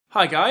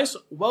Hi guys,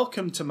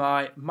 welcome to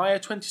my Maya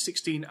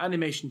 2016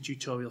 animation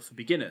tutorial for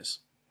beginners.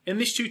 In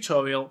this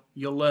tutorial,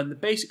 you'll learn the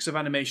basics of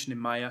animation in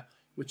Maya,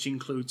 which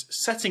includes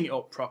setting it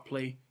up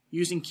properly,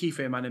 using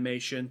keyframe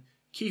animation,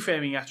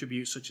 keyframing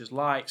attributes such as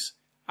lights,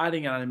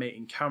 adding and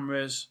animating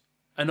cameras,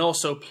 and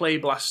also play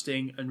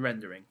blasting and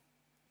rendering.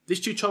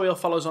 This tutorial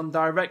follows on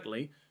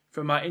directly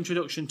from my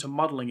Introduction to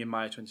Modeling in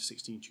Maya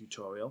 2016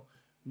 tutorial,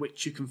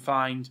 which you can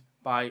find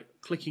by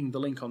clicking the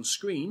link on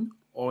screen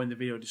or in the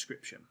video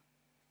description.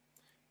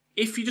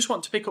 If you just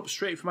want to pick up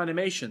straight from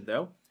animation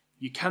though,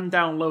 you can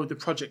download the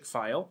project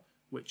file,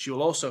 which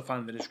you'll also find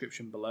in the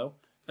description below,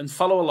 and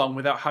follow along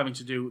without having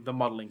to do the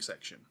modelling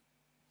section.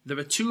 There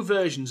are two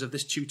versions of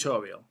this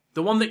tutorial.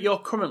 The one that you're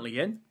currently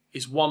in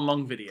is one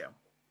long video,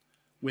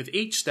 with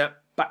each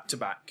step back to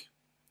back.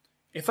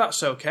 If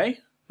that's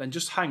okay, then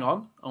just hang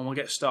on and we'll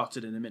get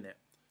started in a minute.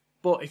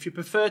 But if you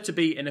prefer to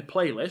be in a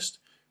playlist,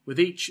 with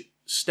each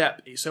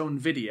step its own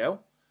video,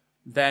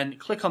 then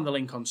click on the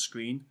link on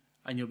screen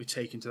and you'll be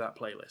taken to that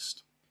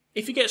playlist.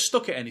 If you get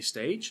stuck at any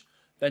stage,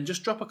 then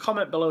just drop a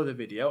comment below the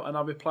video and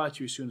I'll reply to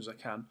you as soon as I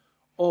can.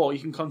 Or you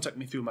can contact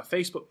me through my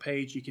Facebook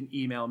page, you can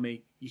email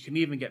me, you can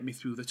even get me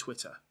through the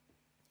Twitter.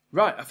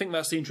 Right, I think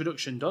that's the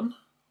introduction done.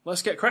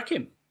 Let's get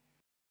cracking.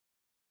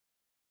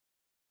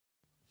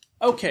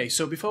 Okay,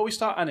 so before we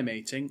start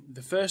animating,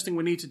 the first thing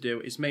we need to do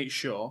is make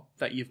sure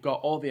that you've got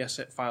all the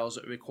asset files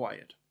that are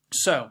required.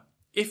 So,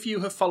 if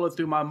you have followed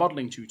through my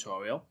modelling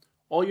tutorial,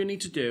 all you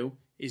need to do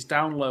is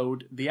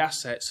download the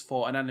assets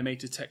for an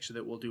animated texture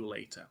that we'll do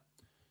later.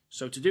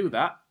 So to do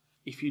that,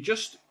 if you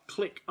just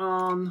click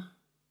on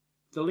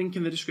the link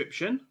in the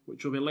description,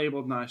 which will be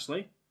labelled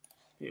nicely,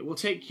 it will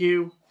take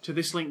you to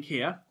this link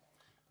here,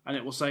 and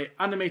it will say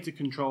animated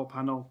control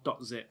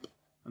panel.zip,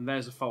 and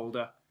there's a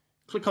folder.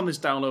 Click on this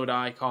download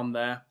icon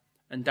there,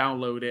 and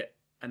download it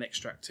and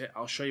extract it.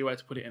 I'll show you where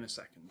to put it in a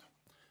second.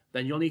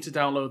 Then you'll need to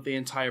download the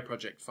entire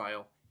project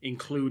file,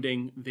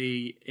 including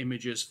the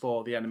images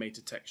for the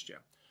animated texture.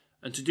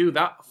 And to do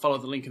that, follow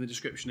the link in the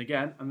description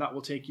again, and that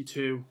will take you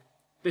to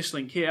this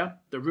link here,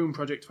 the Room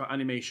Project for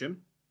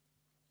Animation.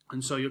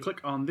 And so you'll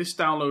click on this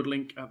download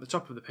link at the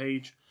top of the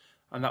page,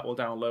 and that will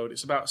download.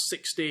 It's about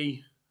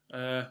 60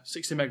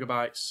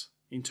 megabytes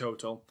in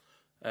total,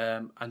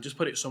 and just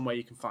put it somewhere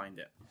you can find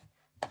it.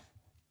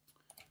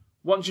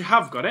 Once you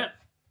have got it,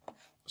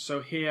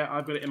 so here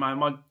I've got it in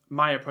my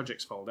Maya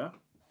Projects folder.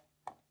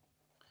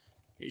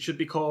 It should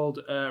be called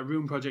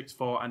Room Project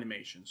for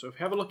Animation. So if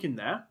you have a look in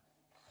there,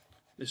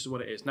 this is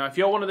what it is. Now, if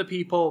you're one of the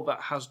people that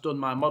has done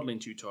my modelling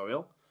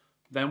tutorial,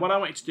 then what I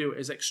want you to do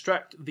is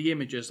extract the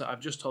images that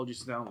I've just told you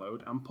to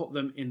download and put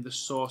them in the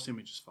source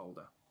images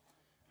folder.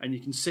 And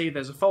you can see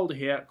there's a folder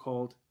here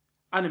called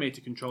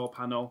Animated Control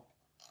Panel,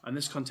 and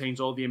this contains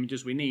all the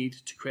images we need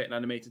to create an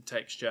animated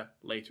texture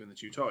later in the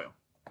tutorial.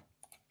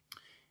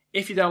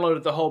 If you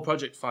downloaded the whole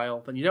project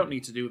file, then you don't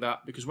need to do that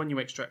because when you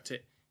extract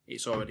it,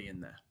 it's already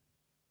in there.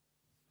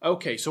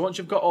 Okay, so once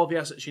you've got all the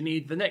assets you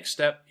need, the next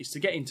step is to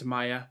get into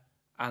Maya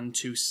and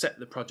to set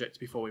the project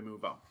before we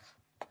move on.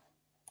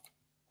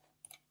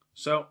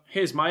 So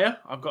here's Maya.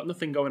 I've got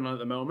nothing going on at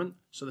the moment,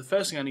 so the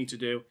first thing I need to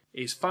do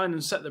is find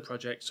and set the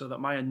project so that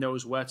Maya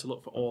knows where to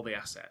look for all the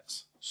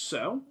assets.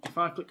 So if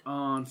I click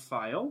on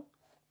File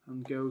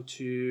and go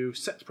to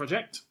Set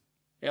Project,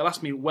 it'll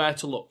ask me where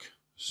to look.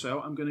 So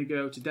I'm going to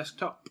go to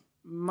Desktop,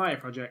 Maya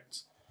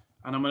Project,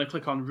 and I'm going to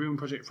click on Room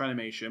Project for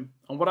Animation.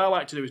 And what I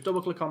like to do is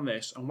double click on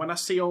this, and when I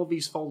see all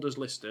these folders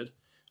listed,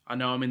 I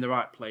know I'm in the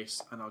right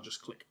place, and I'll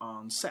just click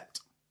on Set.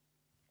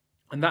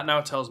 And that now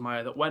tells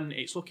Maya that when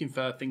it's looking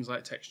for things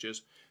like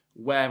textures,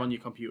 where on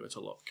your computer to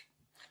look.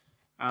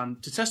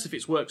 And to test if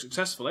it's worked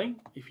successfully,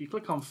 if you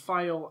click on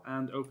File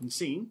and Open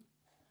Scene,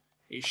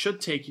 it should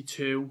take you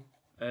to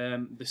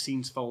the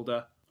Scenes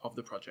folder of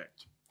the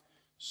project.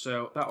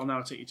 So that will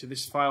now take you to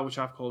this file, which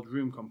I've called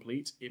Room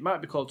Complete. It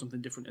might be called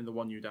something different in the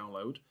one you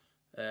download,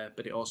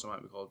 but it also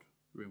might be called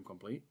Room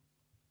Complete.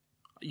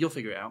 You'll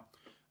figure it out.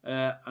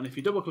 And if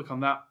you double click on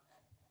that,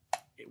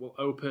 it will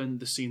open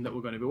the scene that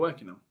we're going to be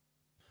working on.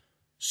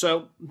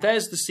 So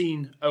there's the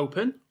scene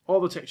open, all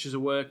the textures are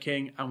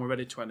working, and we're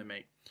ready to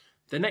animate.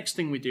 The next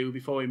thing we do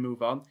before we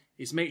move on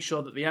is make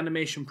sure that the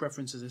animation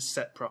preferences are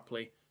set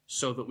properly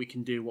so that we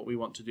can do what we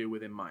want to do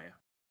within Maya.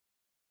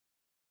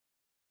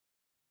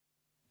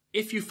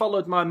 If you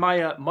followed my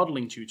Maya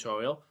modelling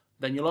tutorial,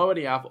 then you'll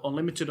already have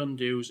unlimited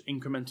undos,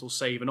 incremental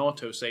save and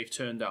autosave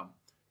turned on.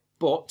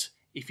 But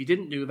if you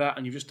didn't do that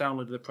and you've just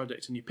downloaded the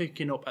project and you're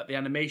picking up at the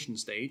animation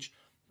stage,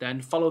 then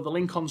follow the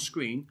link on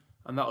screen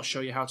and that'll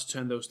show you how to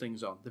turn those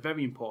things on. They're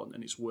very important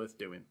and it's worth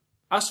doing.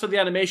 As for the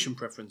animation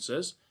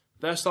preferences,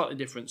 they're slightly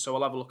different, so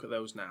I'll have a look at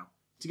those now.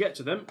 To get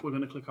to them, we're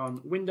going to click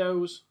on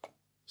Windows,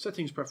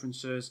 Settings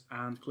Preferences,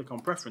 and click on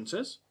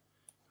Preferences.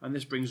 And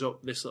this brings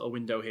up this little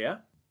window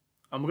here.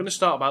 And we're going to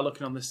start by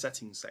looking on the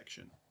settings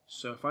section.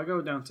 So if I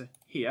go down to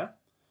here,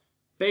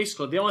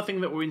 basically the only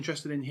thing that we're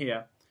interested in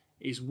here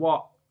is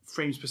what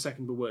frames per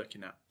second we're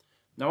working at.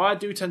 Now I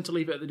do tend to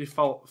leave it at the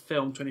default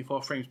film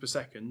 24 frames per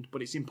second,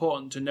 but it's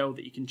important to know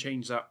that you can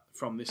change that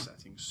from this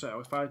setting. So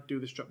if I do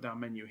this drop down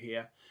menu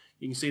here,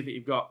 You can see that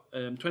you've got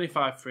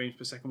 25 frames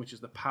per second, which is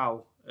the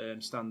PAL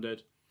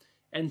standard.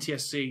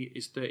 NTSC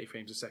is 30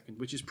 frames a second,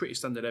 which is pretty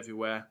standard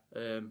everywhere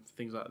for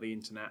things like the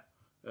internet.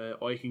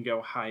 Or you can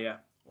go higher,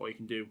 or you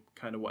can do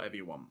kind of whatever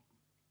you want.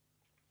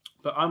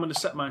 But I'm going to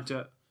set mine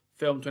to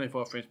film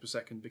 24 frames per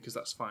second because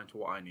that's fine for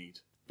what I need.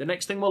 The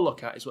next thing we'll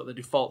look at is what the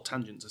default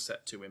tangents are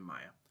set to in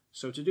Maya.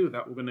 So to do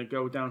that, we're going to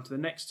go down to the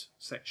next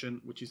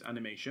section, which is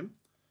animation.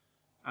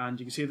 And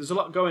you can see there's a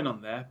lot going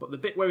on there, but the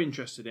bit we're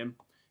interested in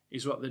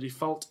is what the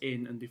default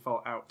in and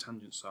default out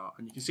tangents are.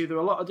 And you can see there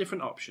are a lot of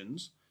different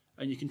options,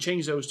 and you can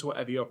change those to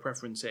whatever your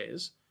preference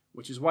is,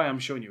 which is why I'm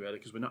showing you early,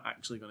 because we're not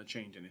actually going to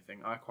change anything.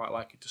 I quite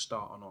like it to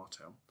start on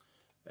auto.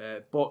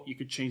 But you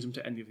could change them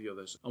to any of the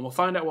others. And we'll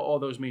find out what all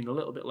those mean a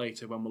little bit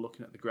later when we're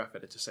looking at the graph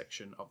editor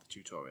section of the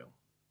tutorial.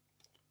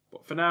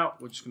 But for now,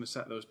 we're just going to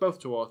set those both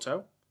to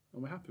auto,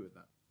 and we're happy with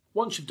that.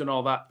 Once you've done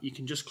all that, you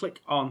can just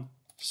click on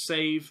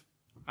Save,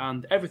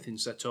 and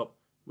everything's set up.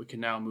 We can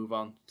now move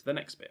on to the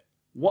next bit.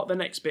 What the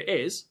next bit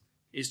is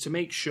to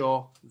make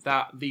sure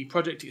that the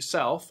project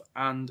itself,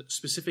 and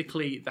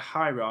specifically the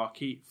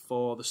hierarchy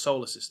for the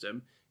solar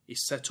system,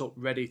 is set up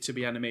ready to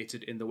be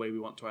animated in the way we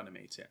want to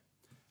animate it.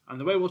 And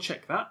the way we'll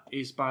check that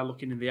is by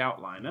looking in the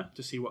outliner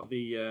to see what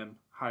the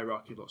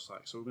hierarchy looks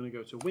like. So we're going to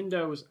go to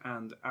Windows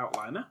and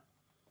Outliner,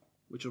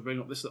 which will bring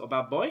up this little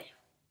bad boy.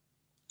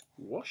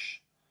 Whoosh.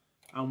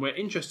 And we're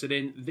interested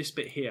in this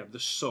bit here, the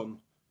sun,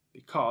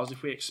 because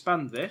if we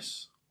expand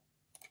this,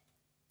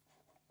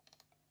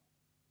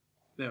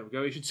 there we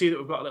go, you should see that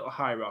we've got a little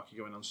hierarchy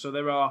going on. So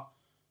there are,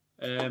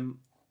 I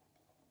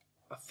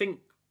think,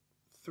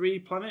 4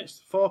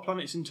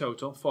 planets in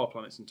total.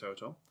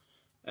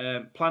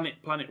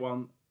 Planet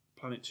 1,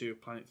 Planet 2,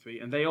 Planet 3,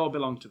 and they all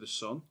belong to the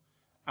sun.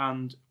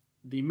 And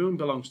the moon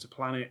belongs to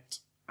planet,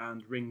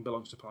 and ring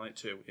belongs to planet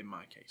 2 in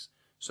my case.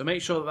 So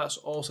make sure that that's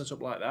all set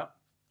up like that.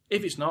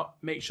 If it's not,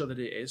 make sure that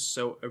it is.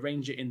 So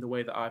arrange it in the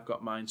way that I've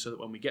got mine so that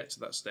when we get to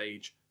that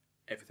stage,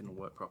 everything will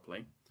work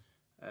properly.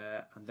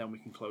 And then we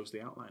can close the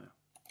outliner.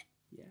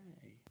 Yay.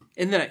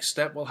 In the next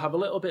step, we'll have a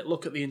little bit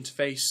look at the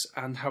interface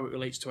and how it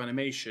relates to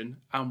animation,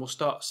 and we'll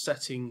start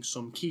setting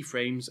some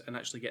keyframes and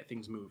actually get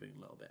things moving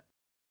a little bit.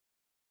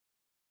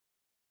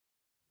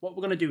 What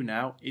we're going to do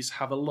now is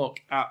have a look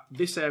at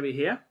this area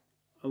here,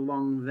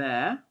 along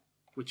there,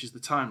 which is the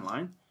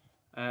timeline,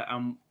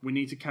 and we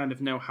need to kind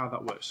of know how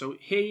that works. So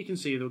here you can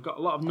see that we've got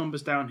a lot of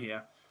numbers down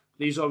here.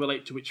 These all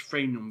relate to which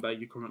frame number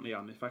you're currently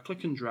on. If I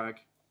click and drag,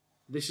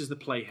 this is the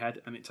playhead,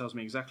 and it tells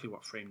me exactly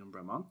what frame number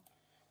I'm on.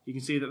 You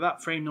can see that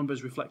that frame number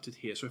is reflected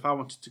here. So if I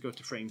wanted to go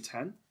to frame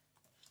 10,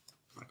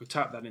 I could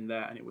type that in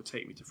there and it would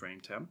take me to frame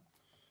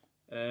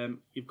 10.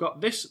 You've got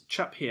this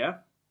chap here.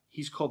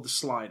 He's called the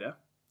slider,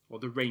 or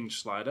the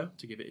range slider,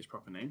 to give it its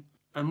proper name.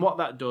 And what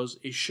that does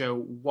is show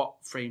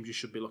what frames you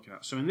should be looking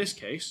at. So in this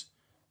case,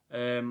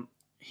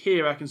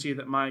 here I can see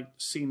that my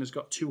scene has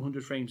got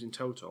 200 frames in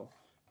total,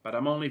 but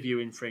I'm only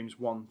viewing frames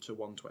 1 to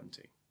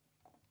 120.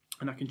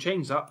 And I can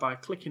change that by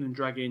clicking and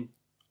dragging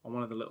on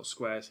one of the little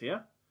squares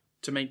here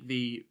to make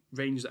the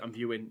range that I'm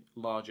viewing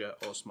larger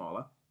or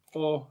smaller.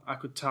 Or I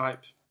could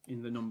type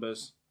in the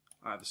numbers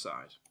either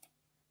side.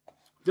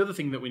 The other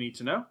thing that we need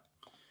to know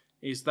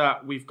is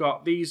that we've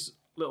got these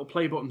little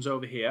play buttons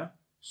over here.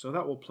 So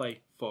that will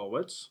play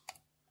forwards.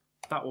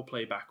 That will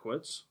play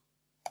backwards.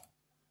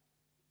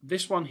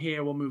 This one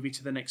here will move you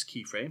to the next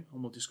keyframe,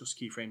 and we'll discuss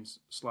keyframes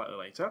slightly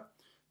later.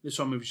 This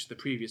one moves you to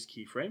the previous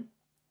keyframe.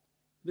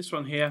 This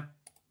one here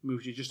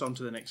moves you just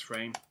onto the next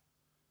frame.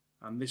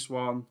 And this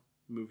one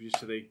moves you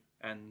to the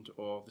end,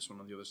 or this one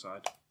on the other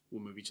side will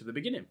move you to the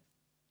beginning.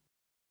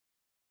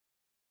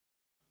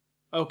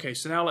 Okay,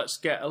 so now let's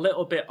get a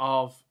little bit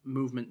of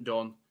movement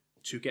done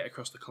to get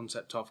across the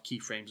concept of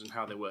keyframes and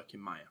how they work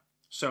in Maya.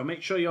 So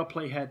make sure your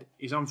playhead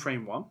is on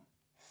frame 1,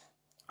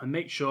 and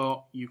make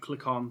sure you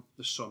click on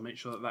the sun, make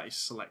sure that that is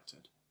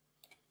selected.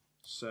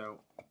 So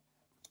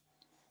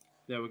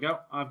there we go,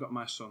 I've got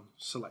my sun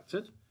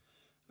selected.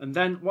 And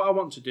then what I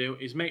want to do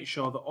is make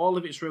sure that all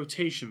of its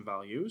rotation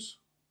values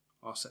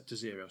are set to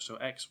 0. So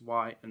X,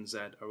 Y, and Z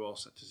are all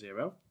set to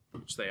 0,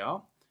 which they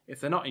are. If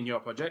they're not in your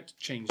project,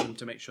 change them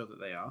to make sure that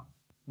they are.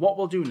 What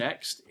we'll do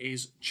next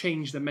is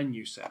change the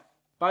menu set.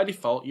 By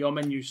default, your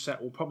menu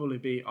set will probably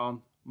be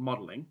on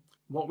modeling.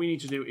 What we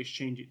need to do is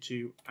change it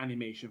to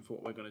animation for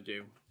what we're going to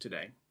do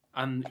today.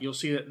 And you'll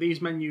see that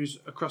these menus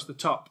across the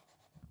top,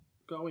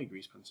 go away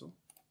grease pencil.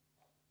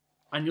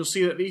 And you'll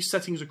see that these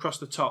settings across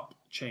the top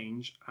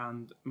change,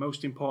 and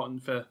most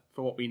important for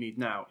what we need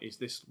now is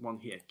this one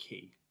here,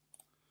 key.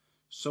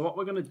 So what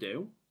we're going to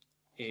do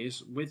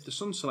is, with the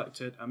sun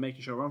selected and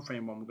making sure we're on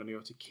frame 1, we're going to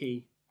go to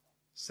key,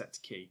 set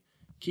key.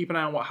 Keep an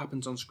eye on what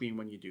happens on screen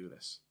when you do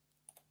this.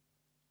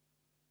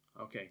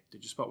 Okay,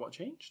 did you spot what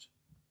changed?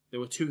 There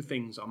were 2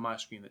 things on my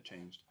screen that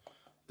changed.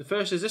 The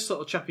first is this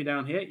little chappy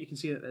down here. You can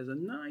see that there's a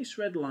nice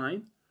red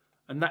line,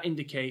 and that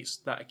indicates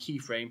that a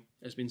keyframe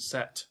has been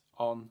set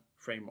on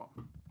frame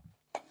 1.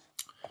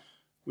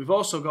 We've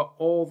also got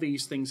all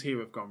these things here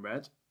have gone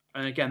red,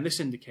 and again this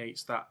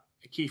indicates that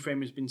a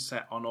keyframe has been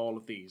set on all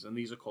of these, and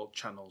these are called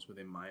channels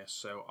within Maya.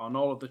 So on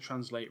all of the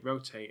translate,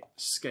 rotate,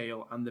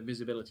 scale, and the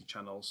visibility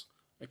channels,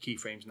 a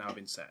keyframe's now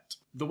been set.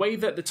 The way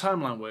that the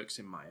timeline works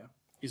in Maya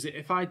is that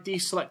if I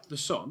deselect the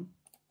sun,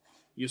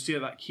 you'll see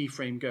that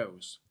keyframe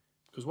goes.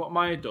 Because what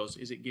Maya does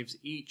is it gives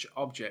each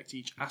object,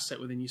 each asset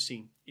within your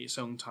scene, its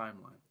own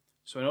timeline.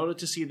 So in order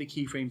to see the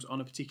keyframes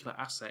on a particular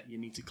asset, you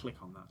need to click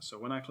on that. So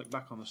when I click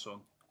back on the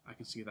sun, I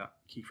can see that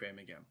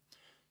keyframe again.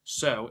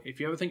 So if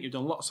you ever think you've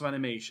done lots of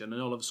animation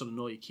and all of a sudden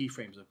all your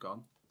keyframes have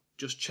gone,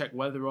 just check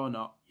whether or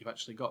not you've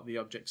actually got the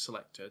object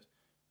selected,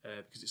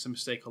 because it's a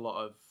mistake a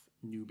lot of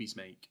newbies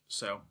make.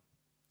 So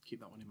keep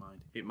that one in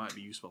mind. It might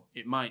be useful.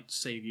 It might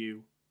save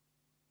you,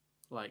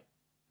 like,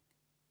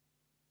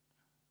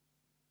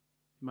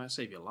 it might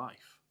save your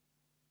life.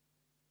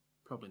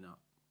 Probably not.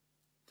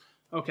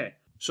 Okay,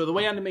 so the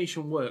way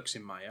animation works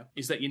in Maya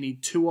is that you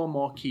need 2 or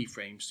more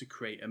keyframes to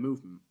create a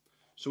movement.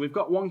 So we've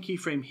got one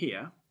keyframe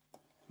here.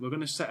 We're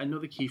going to set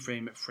another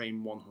keyframe at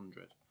frame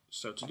 100.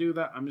 So to do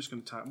that, I'm just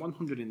going to type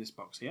 100 in this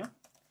box here.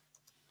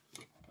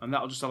 And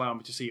that'll just allow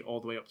me to see all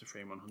the way up to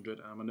frame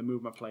 100. I'm going to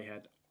move my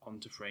playhead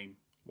onto frame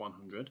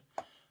 100.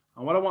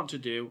 And what I want to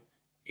do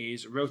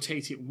is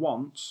rotate it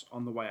once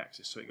on the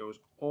y-axis, so it goes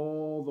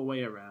all the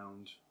way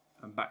around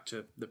and back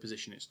to the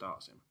position it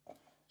starts in.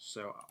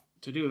 So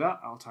to do that,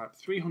 I'll type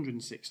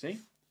 360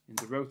 in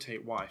the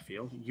rotate y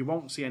field. You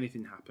won't see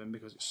anything happen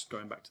because it's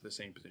going back to the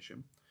same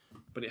position,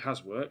 but it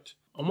has worked.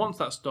 And once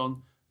that's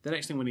done, the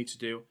next thing we need to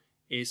do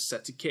is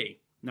set a key.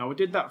 Now we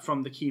did that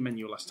from the key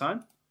menu last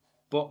time,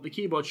 but the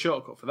keyboard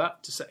shortcut for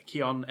that to set a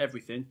key on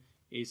everything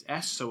is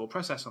S, so we'll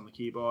press S on the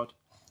keyboard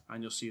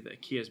and you'll see that a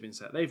key has been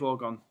set. They've all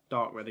gone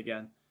dark red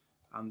again,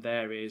 and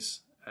there is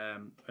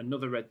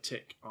another red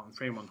tick on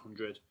frame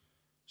 100.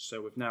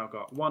 So we've now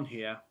got one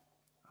here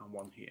and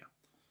one here.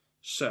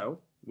 So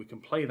we can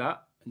play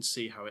that and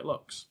see how it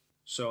looks.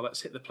 So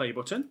let's hit the play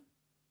button,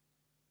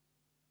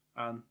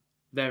 and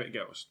there it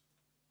goes.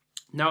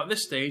 Now at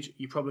this stage,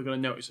 you're probably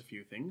going to notice a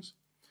few things.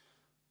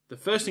 The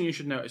first thing you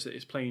should notice is that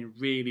it's playing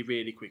really,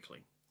 really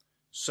quickly.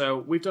 So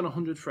we've done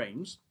 100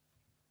 frames,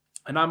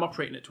 and I'm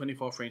operating at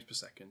 24 frames per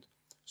second.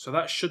 So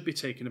that should be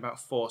taking about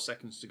 4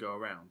 seconds to go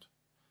around.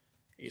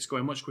 It's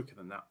going much quicker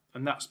than that,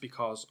 and that's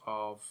because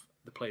of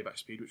the playback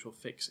speed, which we'll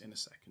fix in a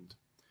second.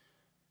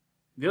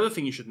 The other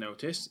thing you should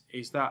notice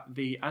is that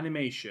the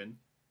animation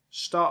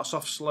starts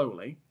off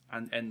slowly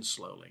and ends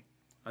slowly,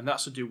 and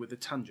that's to do with the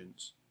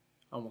tangents,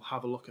 and we'll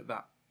have a look at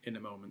that in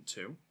a moment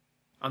too.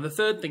 And the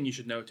third thing you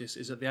should notice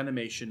is that the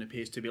animation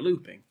appears to be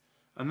looping,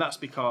 and that's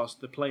because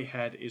the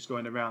playhead is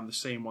going around the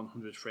same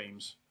 100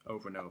 frames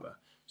over and over.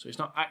 So it's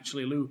not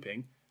actually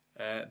looping,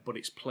 but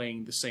it's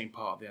playing the same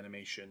part of the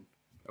animation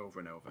over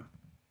and over.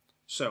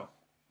 So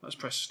let's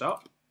press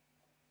stop.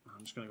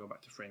 I'm just going to go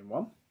back to frame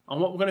 1.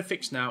 And what we're going to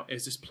fix now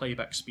is this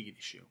playback speed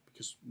issue,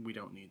 because we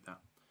don't need that.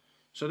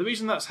 So the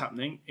reason that's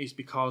happening is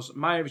because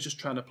Maya is just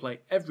trying to play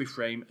every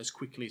frame as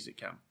quickly as it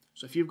can.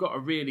 So if you've got a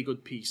really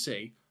good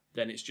PC,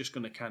 then it's just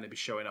going to kind of be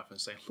showing off and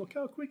saying, look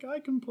how quick I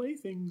can play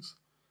things.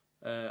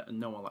 And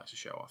no one likes to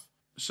show off.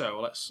 So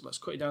let's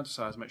cut it down to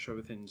size, make sure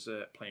everything's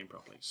playing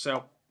properly.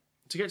 So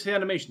to get to the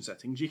animation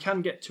settings, you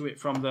can get to it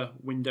from the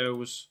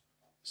Windows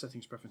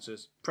settings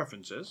preferences,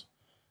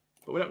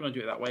 but we're not going to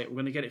do it that way. We're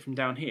going to get it from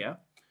down here,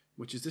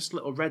 which is this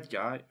little red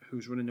guy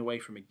who's running away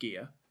from a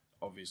gear,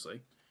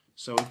 obviously.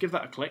 So we'll give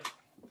that a click,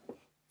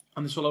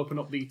 and this will open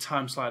up the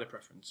time slider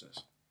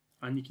preferences.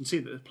 And you can see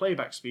that the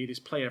playback speed is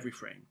play every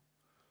frame.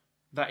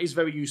 That is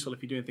very useful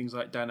if you're doing things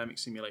like dynamic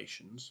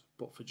simulations,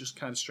 but for just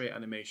kind of straight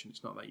animation,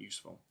 it's not that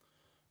useful.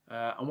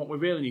 And what we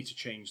really need to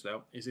change,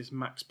 though, is this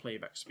max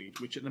playback speed,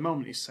 which at the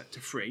moment is set to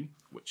 3,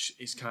 which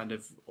is kind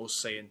of us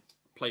saying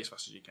play as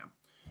fast as you can.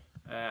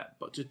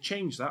 But to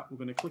change that, we're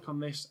going to click on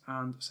this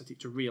and set it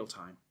to real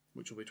time,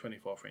 which will be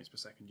 24 frames per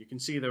second. You can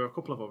see there are a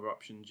couple of other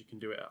options. You can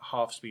do it at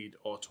half speed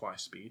or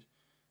twice speed.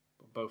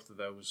 But both of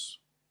those,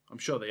 I'm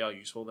sure they are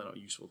useful. They're not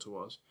useful to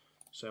us.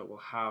 So we'll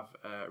have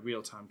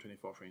real time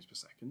 24 frames per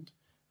second.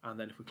 And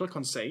then if we click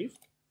on save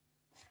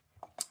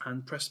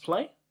and press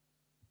play,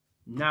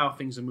 now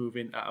things are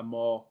moving at a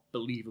more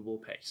believable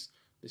pace.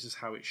 This is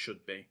how it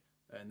should be.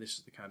 And this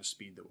is the kind of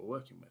speed that we're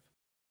working with.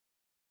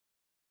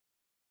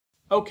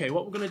 Okay,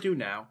 what we're going to do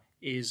now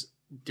is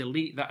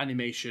delete that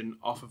animation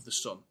off of the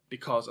sun,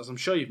 because as I'm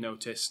sure you've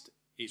noticed,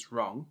 it's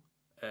wrong,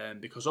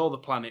 because all the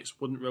planets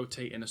wouldn't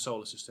rotate in a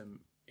solar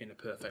system in a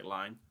perfect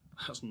line.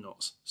 That's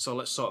nuts. So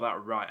let's sort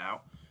that right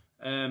out.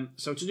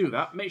 So to do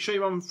that, make sure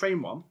you're on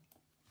frame 1.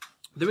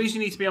 The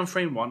reason you need to be on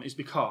frame 1 is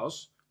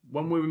because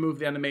when we remove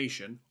the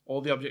animation,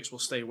 all the objects will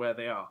stay where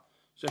they are.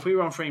 So if we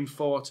were on frame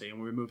 40 and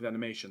we remove the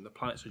animation, the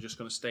planets are just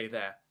going to stay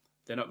there.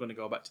 They're not going to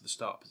go back to the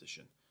start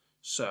position.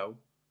 So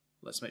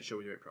let's make sure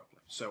we do it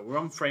properly. So we're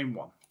on frame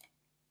 1.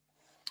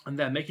 And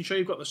then making sure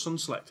you've got the sun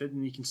selected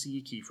and you can see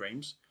your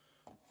keyframes.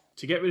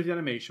 To get rid of the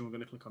animation, we're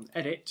going to click on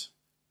Edit.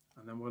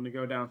 And then we're going to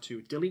go down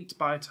to Delete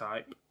by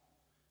Type.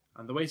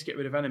 And the way to get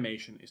rid of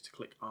animation is to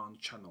click on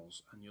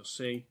Channels. And you'll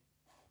see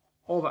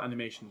all that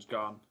animation's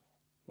gone.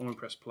 When we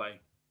press play,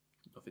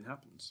 nothing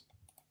happens.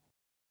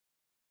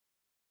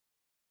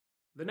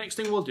 The next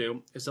thing we'll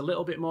do is a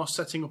little bit more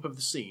setting up of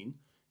the scene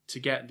to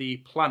get the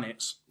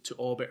planets to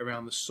orbit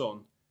around the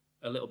sun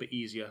a little bit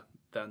easier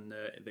than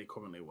they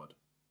currently would.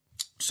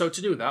 So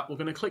to do that, we're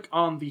going to click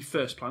on the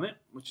first planet,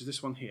 which is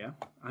this one here.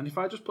 And if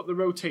I just put the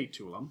rotate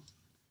tool on,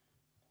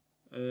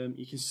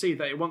 you can see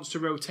that it wants to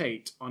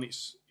rotate on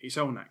its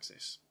own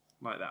axis,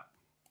 like that.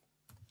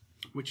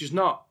 Which is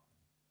not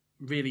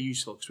really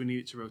useful because we need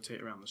it to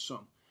rotate around the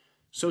sun.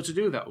 So to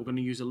do that, we're going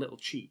to use a little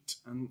cheat.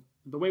 And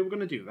the way we're going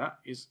to do that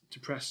is to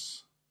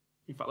press...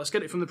 In fact, let's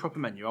get it from the proper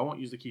menu. I won't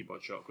use the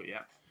keyboard shortcut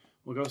yet.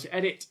 We'll go to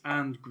Edit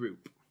and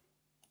Group.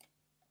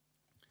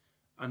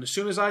 And as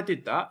soon as I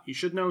did that, you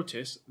should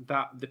notice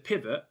that the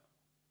pivot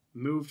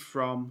moved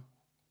from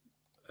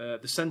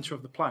the centre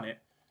of the planet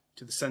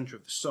to the centre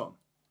of the sun.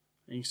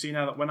 And you can see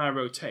now that when I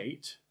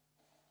rotate,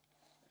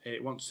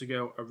 it wants to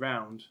go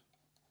around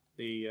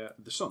the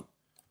sun,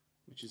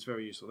 which is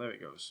very useful. There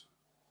it goes.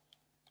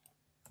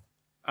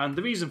 And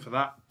the reason for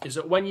that is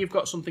that when you've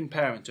got something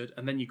parented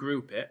and then you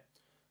group it,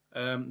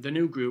 the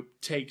new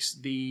group takes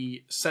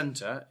the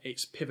centre,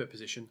 its pivot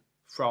position,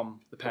 from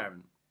the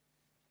parent,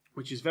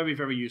 which is very,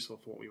 very useful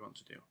for what we want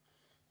to do.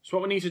 So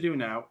what we need to do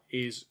now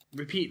is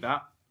repeat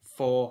that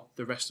for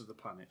the rest of the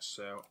planets.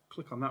 So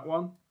click on that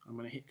one. I'm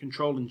going to hit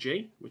Control and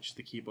G, which is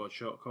the keyboard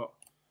shortcut.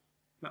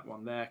 That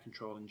one there,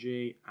 Control and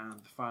G, and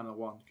the final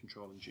one,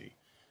 Control and G.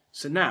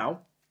 So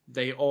now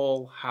they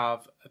all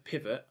have a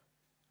pivot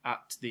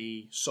at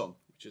the sun,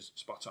 which is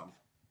spot on.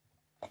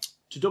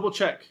 To double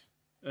check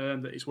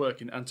that it's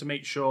working and to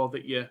make sure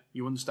that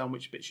you understand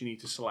which bits you need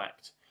to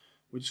select,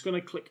 we're just going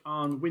to click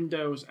on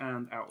Windows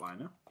and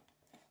Outliner.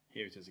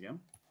 Here it is again.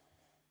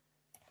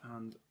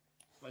 And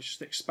let's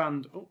just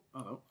expand. Oh,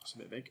 no, that's a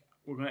bit big.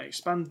 We're going to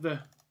expand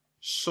the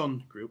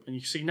sun group. And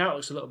you can see now it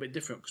looks a little bit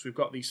different because we've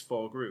got these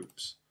 4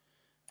 groups.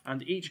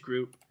 And each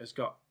group has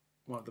got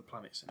one of the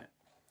planets in it.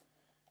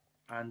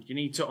 And you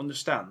need to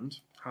understand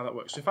how that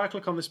works. So if I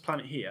click on this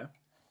planet here,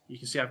 you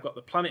can see I've got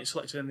the planet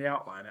selected in the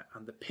outliner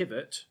and the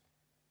pivot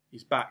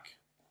is back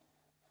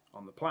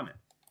on the planet.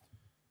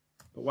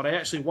 But what I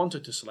actually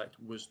wanted to select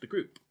was the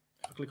group.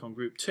 If I click on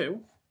group 2,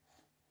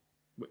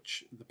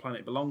 which the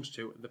planet belongs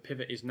to, the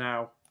pivot is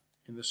now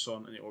in the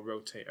sun and it will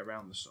rotate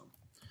around the sun.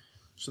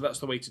 So that's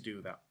the way to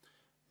do that.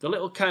 The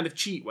little kind of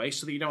cheat way,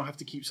 so that you don't have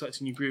to keep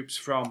selecting your groups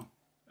from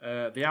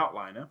the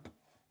outliner,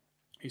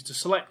 is to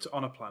select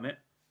on a planet,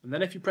 and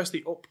then if you press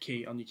the up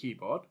key on your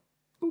keyboard,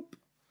 boop,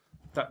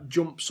 that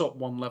jumps up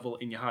one level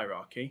in your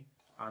hierarchy,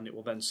 and it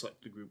will then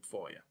select the group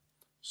for you.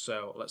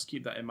 So let's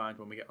keep that in mind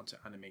when we get onto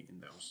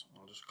animating those.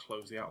 I'll just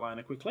close the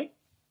outliner quickly.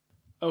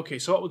 Okay,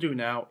 so what we'll do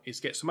now is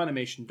get some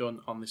animation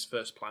done on this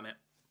first planet.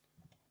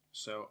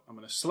 So I'm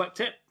going to select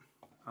it,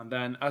 and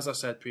then, as I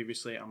said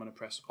previously, I'm going to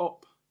press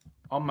up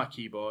on my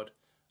keyboard,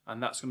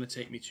 and that's going to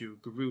take me to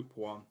group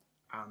 1,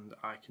 and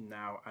I can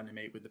now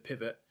animate with the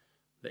pivot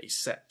that is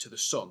set to the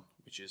sun,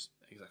 which is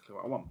exactly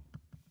what I want.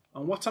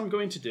 And what I'm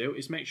going to do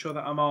is make sure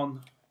that I'm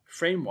on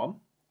frame 1,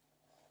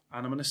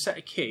 and I'm going to set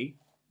a key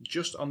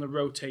just on the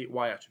rotate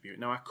Y attribute.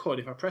 Now I could,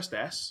 if I pressed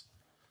S,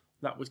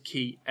 that would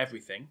key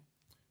everything.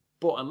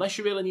 But unless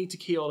you really need to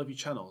key all of your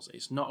channels,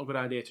 it's not a good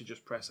idea to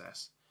just press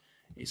S.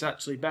 It's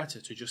actually better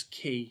to just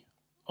key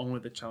only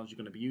the channels you're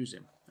going to be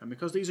using. And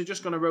because these are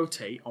just going to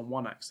rotate on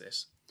one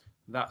axis,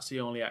 that's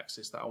the only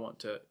axis that I want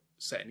to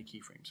set any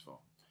keyframes for.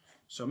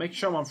 So making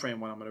sure I'm on frame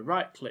 1, I'm going to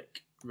right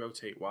click,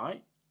 rotate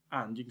Y,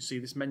 and you can see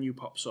this menu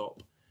pops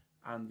up,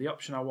 and the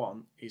option I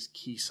want is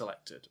key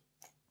selected.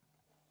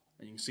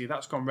 And you can see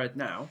that's gone red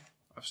now.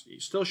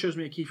 It still shows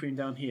me a keyframe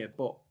down here,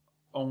 but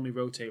only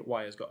rotate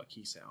Y has got a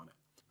key set on it.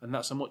 And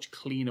that's a much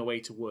cleaner way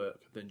to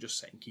work than just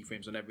setting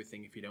keyframes on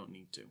everything if you don't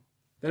need to.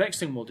 The next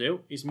thing we'll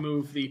do is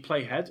move the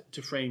playhead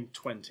to frame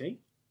 20.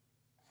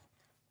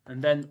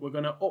 And then we're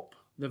going to up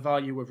the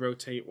value of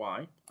rotate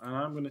Y. And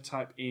I'm going to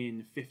type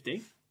in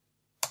 50.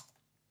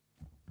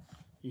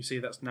 You see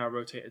that's now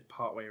rotated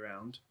part way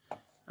around.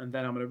 And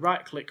then I'm going to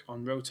right click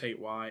on rotate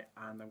Y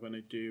and I'm going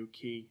to do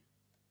key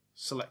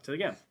selected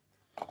again.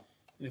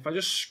 And if I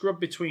just scrub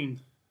between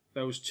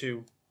those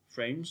 2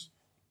 frames,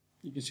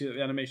 you can see that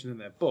the animation is in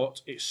there,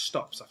 but it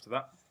stops after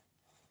that.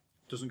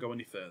 It doesn't go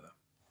any further,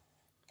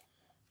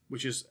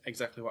 which is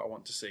exactly what I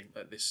want to see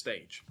at this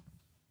stage.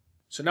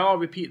 So now I'll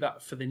repeat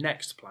that for the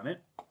next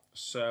planet.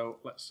 So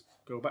let's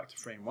go back to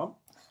frame 1,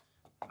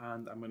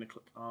 and I'm going to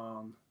click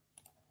on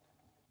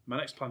my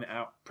next planet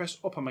out, press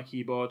up on my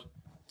keyboard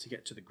to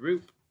get to the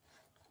group.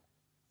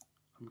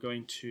 I'm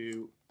going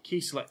to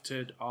key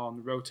selected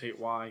on rotate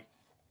Y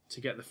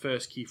to get the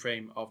first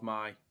keyframe of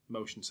my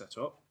motion set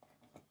up.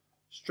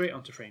 Straight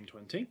onto frame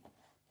 20,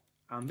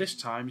 and this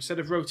time instead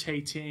of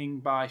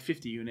rotating by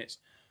 50 units,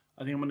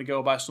 I think I'm going to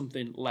go by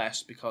something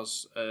less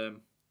because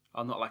I'm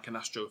not like an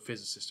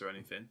astrophysicist or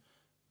anything,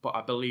 but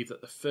I believe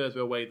that the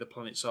further away the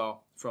planets are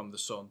from the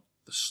sun,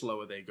 the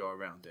slower they go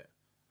around it.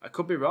 I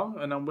could be wrong,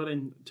 and I'm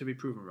willing to be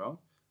proven wrong.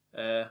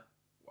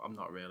 I'm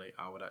not really.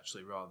 I would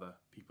actually rather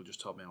people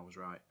just told me I was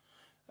right.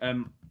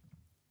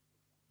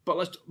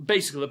 But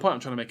basically the point I'm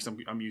trying to make is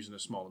I'm using a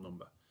smaller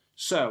number.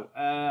 So,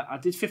 I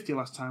did 50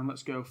 last time,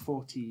 let's go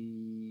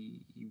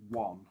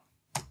 41.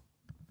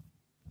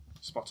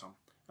 Spot on.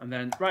 And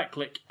then right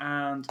click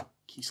and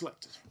key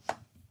selected.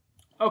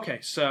 Okay,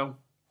 so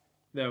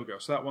there we go.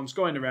 So that one's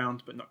going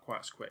around, but not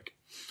quite as quick.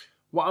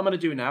 What I'm going to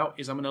do now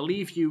is I'm going to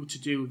leave you to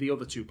do the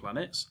other two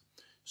planets.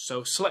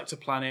 So select a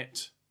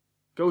planet,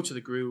 go to the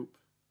group,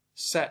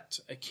 set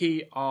a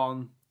key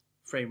on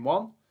frame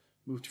 1,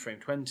 move to frame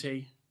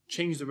 20,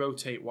 change the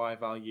rotate Y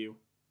value,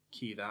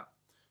 key that,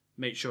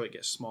 make sure it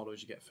gets smaller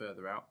as you get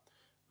further out.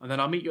 And then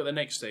I'll meet you at the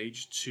next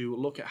stage to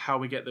look at how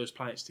we get those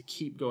planets to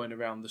keep going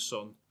around the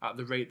sun at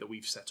the rate that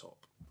we've set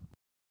up.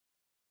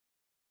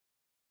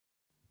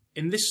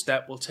 In this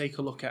step, we'll take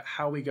a look at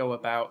how we go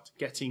about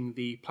getting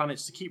the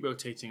planets to keep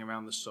rotating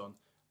around the sun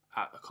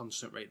at a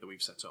constant rate that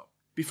we've set up.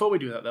 Before we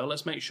do that though,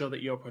 let's make sure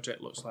that your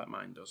project looks like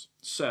mine does.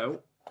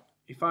 So,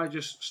 if I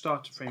just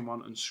start at frame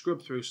 1 and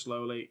scrub through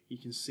slowly, you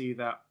can see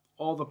that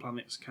all the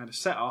planets kind of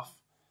set off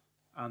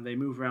and they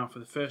move around for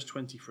the first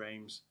 20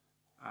 frames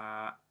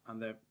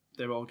and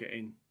they're all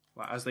getting,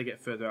 like, as they get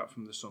further out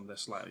from the sun, they're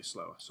slightly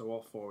slower. So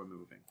all 4 are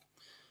moving.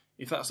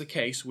 If that's the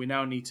case, we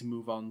now need to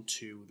move on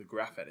to the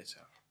graph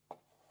editor.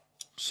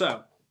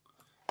 So,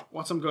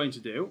 what I'm going to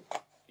do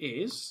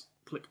is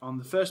click on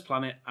the first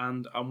planet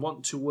and I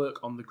want to work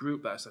on the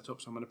group that I set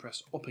up, so I'm going to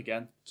press up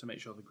again to make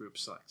sure the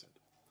group's selected.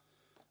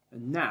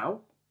 And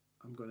now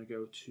I'm going to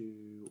go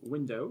to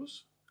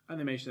Windows,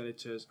 Animation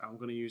Editors, and I'm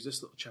going to use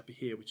this little chappy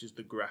here, which is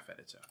the graph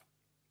editor.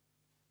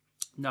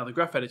 Now the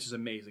graph editor is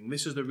amazing.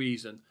 This is the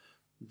reason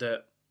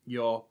that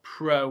your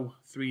pro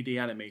 3D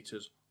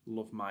animators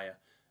love Maya.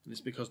 And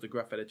it's because the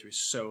graph editor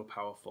is so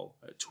powerful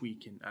at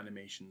tweaking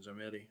animations and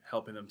really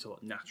helping them to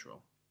look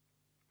natural.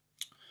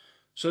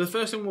 So the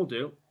first thing we'll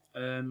do,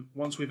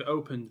 once we've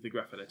opened the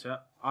graph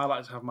editor, I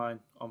like to have mine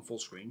on full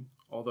screen,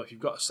 although if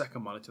you've got a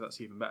second monitor, that's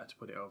even better to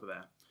put it over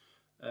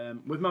there.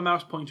 With my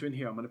mouse pointer in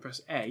here, I'm going to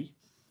press A,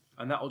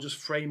 and that will just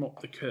frame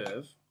up the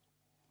curve,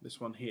 this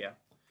one here.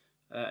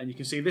 And you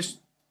can see this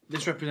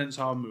represents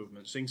our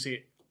movement. So you can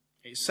see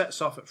it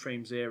sets off at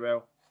frame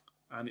 0,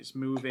 and it's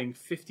moving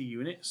 50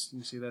 units. You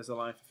can see there's the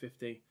line for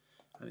 50,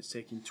 and it's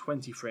taking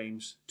 20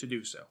 frames to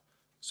do so.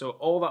 So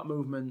all that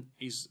movement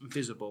is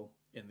visible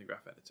in the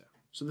graph editor.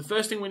 So the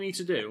first thing we need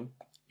to do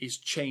is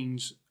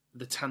change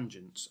the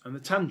tangents, and the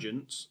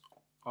tangents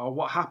are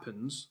what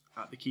happens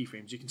at the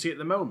keyframes. You can see at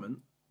the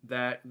moment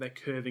they're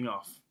curving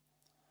off,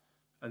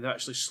 and they're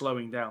actually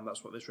slowing down.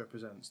 That's what this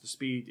represents. The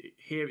speed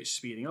here it's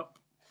speeding up,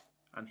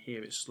 and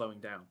here it's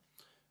slowing down.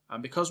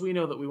 And because we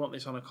know that we want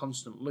this on a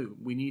constant loop,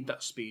 we need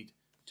that speed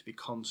to be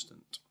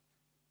constant.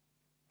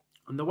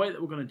 And the way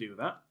that we're going to do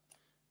that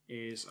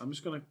is I'm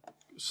just going to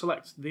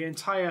select the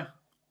entire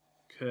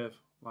curve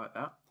like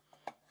that,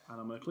 and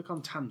I'm going to click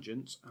on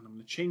tangents, and I'm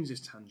going to change this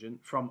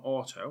tangent from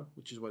auto,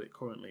 which is what it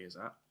currently is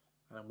at,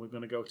 and we're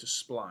going to go to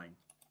spline.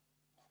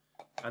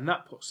 And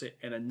that puts it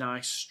in a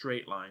nice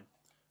straight line,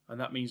 and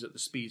that means that the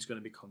speed's going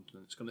to be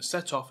constant. It's going to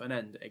set off and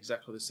end at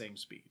exactly the same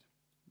speed,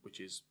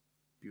 which is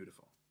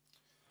beautiful.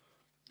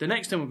 The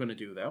next thing we're going to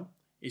do though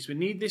is we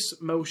need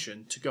this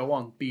motion to go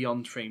on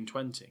beyond frame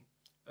 20.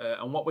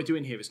 And what we're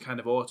doing here is kind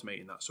of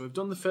automating that. So we've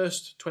done the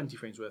first 20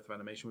 frames worth of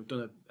animation, we've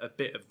done a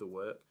bit of the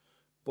work,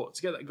 but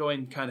to get that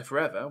going kind of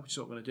forever, which is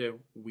what we're going to do,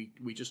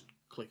 we just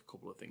click a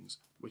couple of things,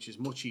 which is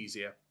much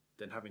easier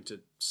than having to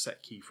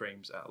set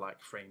keyframes at like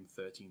frame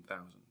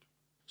 13,000.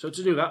 So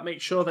to do that,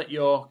 make sure that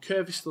your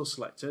curve is still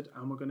selected,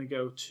 and we're going to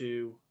go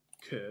to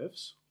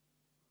Curves,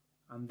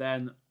 and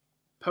then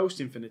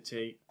Post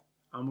Infinity,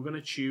 and we're going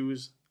to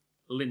choose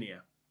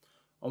Linear.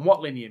 And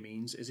what linear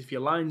means is if your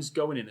line's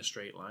going in a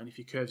straight line, if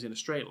your curve's in a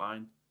straight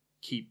line,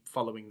 keep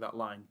following that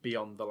line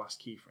beyond the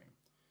last keyframe.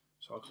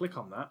 So I'll click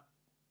on that,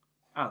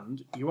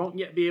 and you won't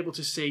yet be able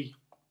to see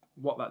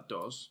what that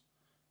does,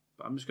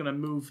 but I'm just going to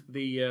move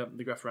the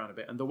graph around a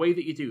bit. And the way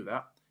that you do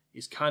that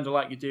is kind of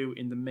like you do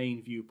in the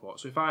main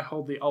viewport. So if I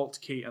hold the Alt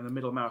key and the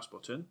middle mouse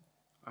button,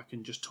 I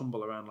can just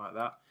tumble around like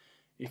that.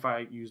 If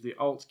I use the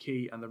Alt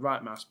key and the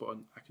right mouse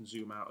button, I can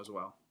zoom out as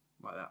well,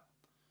 like that.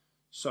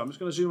 So I'm just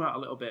going to zoom out a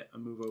little bit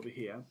and move over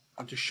here.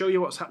 And to show you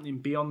what's happening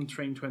beyond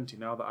frame 20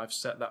 now that I've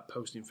set that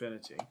post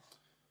infinity,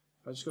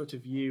 if I just go to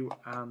View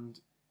and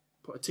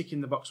put a tick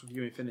in the box for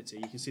View Infinity,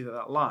 you can see that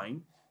that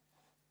line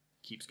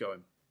keeps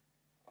going.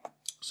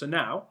 So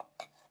now,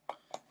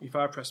 if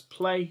I press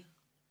play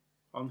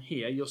on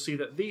here, you'll see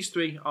that these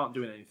three aren't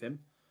doing anything,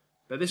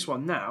 but this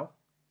one now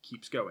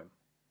keeps going.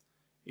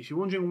 If you're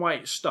wondering why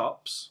it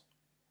stops,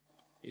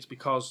 it's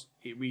because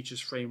it reaches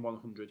frame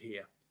 100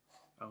 here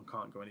and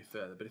can't go any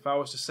further. But if I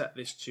was to set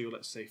this to,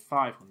 let's say,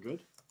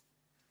 500,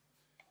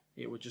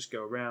 it would just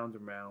go round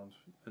and round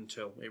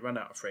until it ran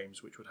out of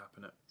frames, which would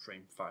happen at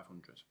frame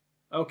 500.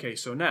 Okay,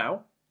 so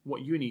now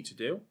what you need to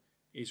do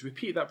is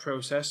repeat that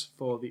process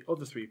for the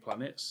other 3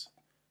 planets,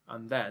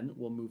 and then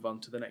we'll move on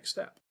to the next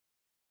step.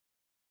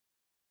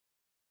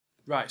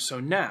 Right,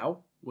 so now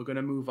we're going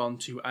to move on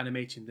to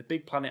animating the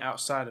big planet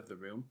outside of the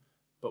room,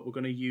 but we're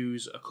going to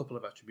use a couple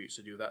of attributes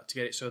to do that, to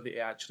get it so that it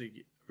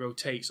actually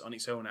rotates on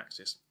its own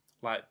axis,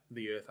 like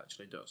the Earth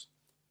actually does.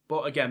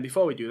 But again,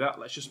 before we do that,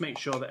 let's just make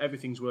sure that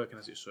everything's working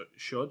as it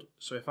should.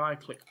 So if I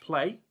click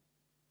play,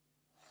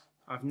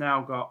 I've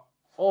now got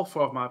all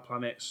 4 of my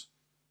planets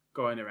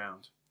going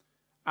around.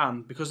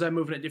 And because they're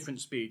moving at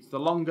different speeds, the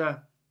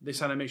longer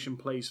this animation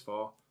plays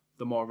for,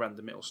 the more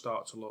random it'll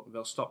start to look.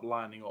 They'll stop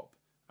lining up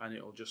and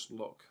it'll just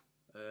look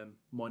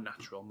more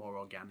natural, more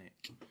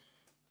organic.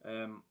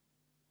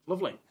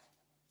 Lovely.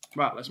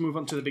 Right, let's move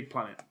on to the big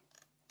planet.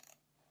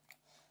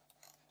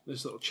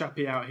 This little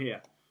chappy out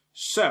here.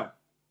 So,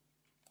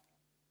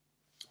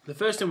 the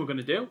first thing we're going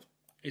to do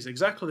is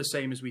exactly the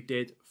same as we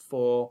did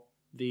for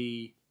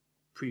the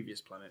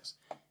previous planets.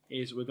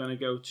 Is we're going to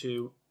go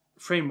to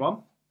frame 1.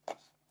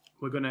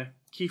 We're going to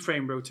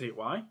keyframe rotate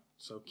Y.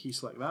 So key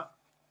select that.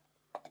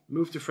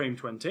 Move to frame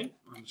 20.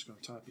 I'm just going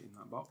to type it in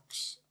that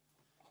box.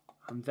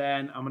 And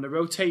then I'm going to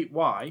rotate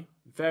Y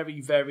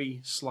very, very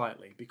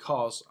slightly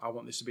because I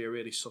want this to be a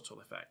really subtle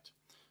effect.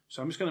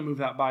 So I'm just going to move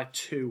that by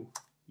 2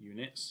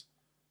 units.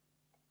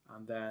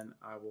 And then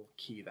I will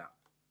key that.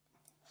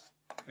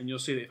 And you'll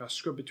see that if I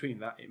scrub between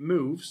that, it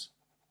moves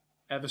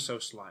ever so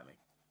slightly.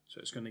 So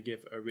it's going to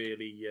give a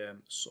really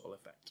subtle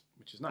effect,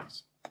 which is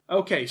nice.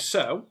 Okay,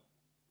 so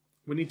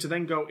we need to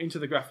then go into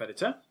the graph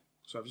editor.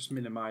 So I've just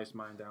minimized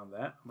mine down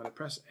there. I'm going to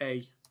press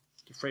A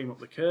to frame up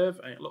the curve,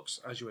 and it looks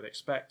as you would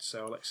expect.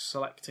 So let's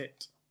select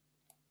it.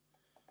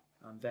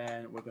 And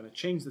then we're going to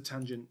change the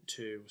tangent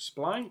to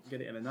spline,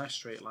 get it in a nice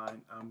straight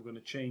line, and we're going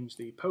to change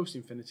the post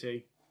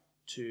infinity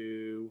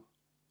to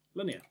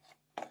linear.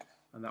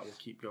 And that will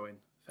keep going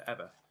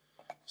forever.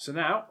 So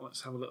now,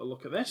 let's have a little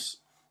look at this.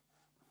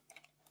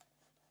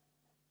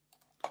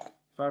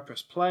 If I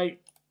press play,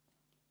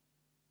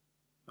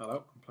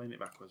 hello, I'm playing it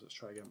backwards, let's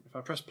try again. If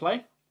I press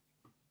play,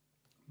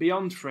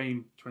 beyond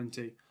frame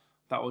 20,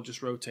 that will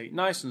just rotate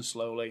nice and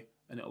slowly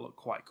and it'll look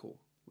quite cool,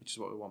 which is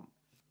what we want.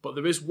 But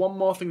there is one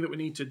more thing that we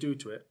need to do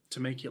to it to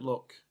make it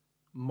look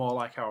more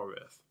like our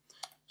Earth.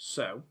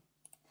 So,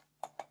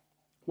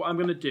 what I'm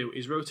going to do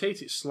is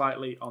rotate it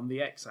slightly on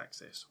the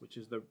x-axis, which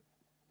is the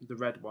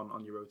red one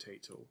on your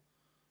rotate tool.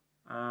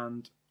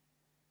 And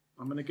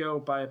I'm going to go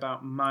by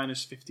about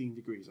minus 15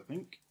 degrees, I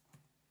think,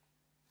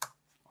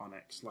 on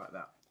X, like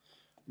that.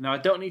 Now, I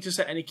don't need to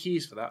set any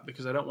keys for that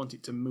because I don't want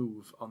it to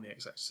move on the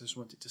x-axis. I just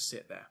want it to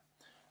sit there.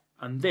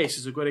 And this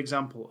is a good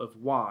example of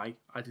why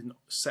I didn't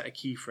set a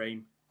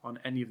keyframe on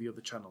any of the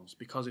other channels.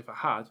 Because if I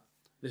had,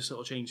 this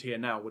little change here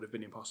now would have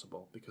been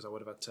impossible because I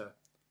would have had to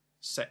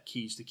set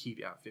keys to keep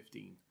it at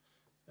 15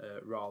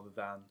 rather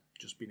than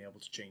just being able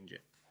to change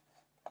it.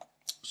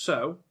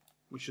 So,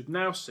 we should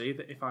now see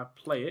that if I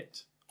play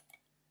it,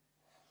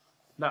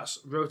 that's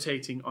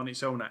rotating on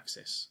its own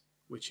axis,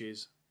 which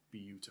is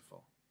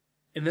beautiful.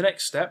 In the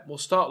next step, we'll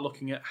start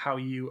looking at how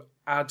you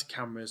add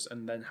cameras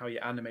and then how you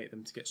animate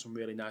them to get some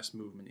really nice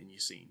movement in your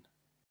scene.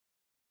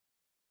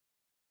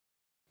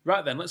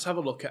 Right then, let's have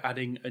a look at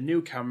adding a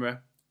new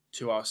camera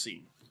to our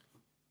scene.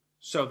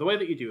 So the way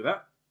that you do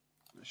that,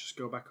 let's just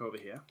go back over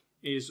here,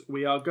 is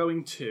we are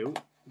going to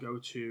go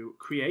to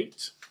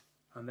Create,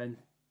 and then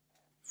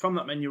from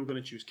that menu we're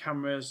going to choose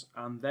Cameras,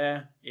 and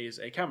there is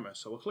a camera.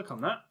 So we'll click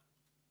on that,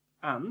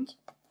 and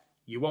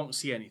you won't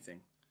see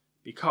anything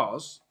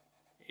because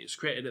it's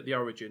created at the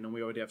origin and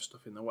we already have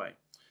stuff in the way.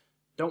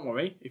 Don't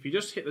worry, if you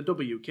just hit the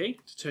W key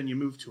to turn your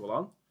move tool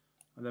on,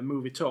 and then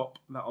move it up,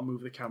 that'll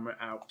move the camera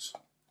out,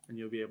 and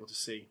you'll be able to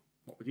see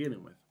what we're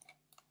dealing with.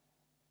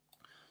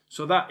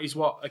 So that is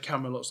what a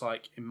camera looks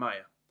like in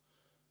Maya.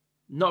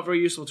 Not very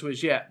useful to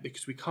us yet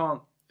because we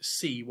can't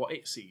see what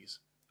it sees.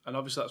 And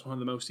obviously that's one of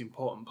the most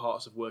important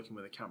parts of working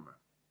with a camera.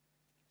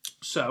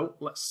 So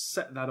let's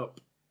set that up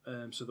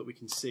so that we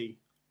can see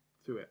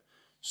through it.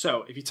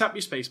 So if you tap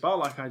your spacebar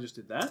like I just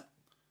did there,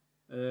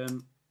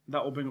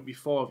 that will bring up your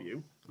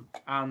 4-view.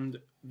 And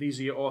these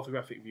are your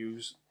orthographic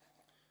views.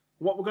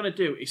 What we're going to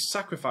do is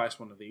sacrifice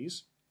one of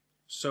these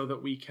so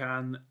that we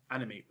can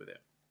animate with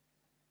it.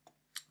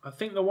 I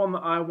think the one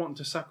that I want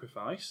to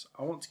sacrifice,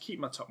 I want to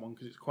keep my top one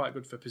because it's quite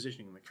good for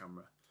positioning the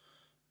camera.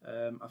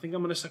 I think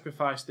I'm going to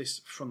sacrifice this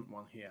front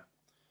one here.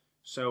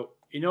 So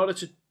in order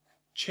to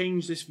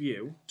change this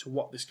view to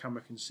what this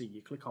camera can see,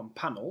 you click on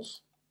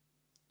Panels,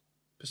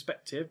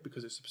 Perspective,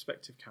 because it's a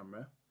perspective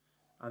camera,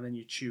 and then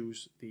you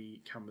choose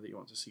the camera that you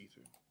want to see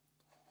through.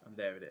 And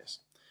there it is.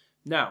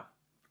 Now,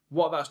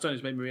 what that's done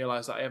is made me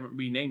realise that I haven't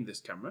renamed this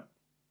camera.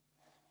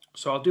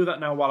 So I'll do that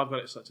now while I've got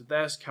it selected.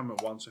 There's camera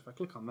 1, so if I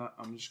click on that,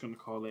 I'm just going to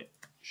call it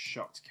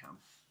Shot Cam.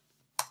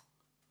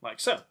 Like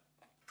so.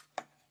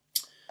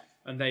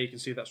 And there you can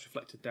see that's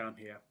reflected down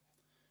here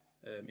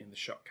in the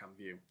Shot Cam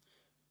view.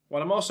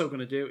 What I'm also going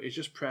to do is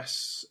just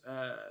press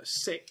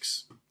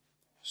 6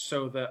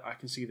 so that I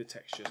can see the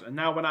textures. And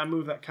now when I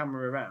move that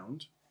camera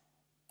around,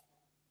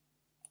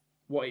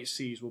 what it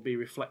sees will be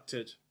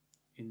reflected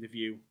in the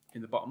view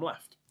in the bottom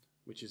left,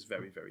 which is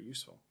very, very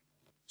useful.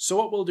 So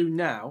what we'll do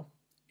now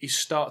is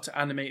start to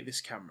animate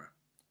this camera.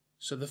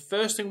 So the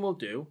first thing we'll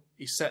do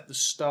is set the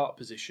start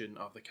position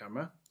of the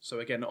camera. So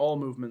again, all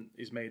movement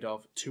is made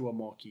of 2 or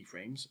more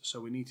keyframes. So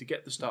we need to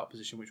get the start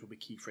position, which will be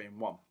keyframe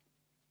 1.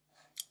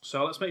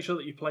 So let's make sure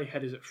that your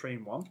playhead is at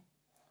frame 1.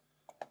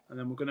 and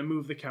then we're going to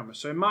move the camera.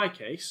 So in my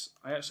case,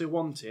 I actually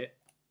want it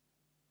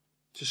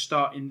to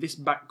start in this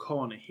back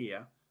corner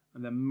here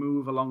and then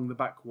move along the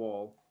back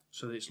wall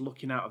so that it's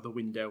looking out of the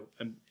window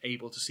and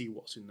able to see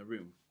what's in the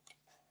room.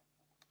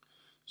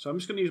 So I'm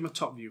just going to use my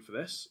top view for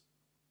this,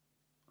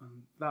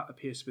 and that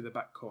appears to be the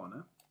back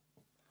corner.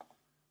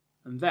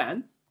 And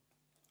then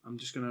I'm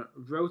just going to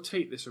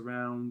rotate this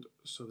around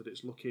so that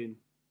it's looking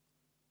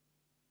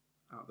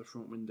out the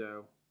front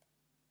window,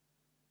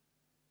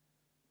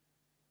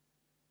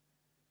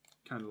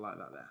 kind of like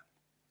that there.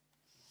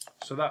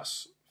 So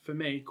that's, for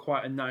me,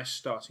 quite a nice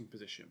starting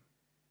position.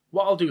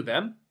 What I'll do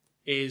then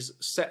is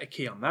set a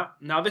key on that.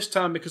 Now this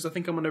time, because I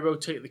think I'm going to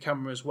rotate the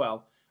camera as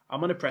well, I'm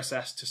going to press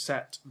S to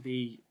set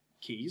the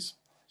keys.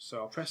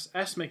 So I'll press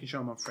S, making sure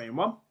I'm on frame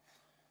 1,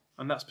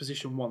 and that's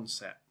position 1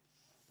 set.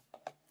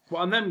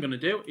 What I'm then going to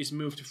do is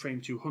move to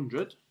frame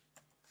 200,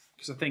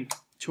 because I think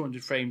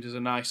 200 frames is a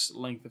nice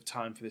length of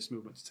time for this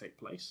movement to take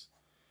place.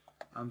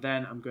 And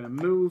then I'm going to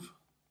move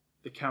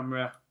the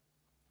camera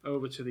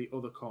over to the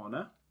other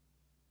corner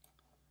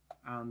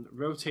and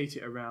rotate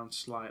it around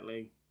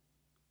slightly,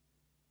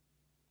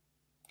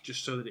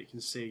 just so that it can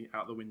see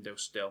out the window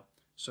still.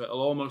 So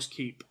it'll almost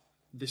keep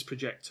this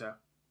projector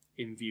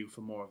in view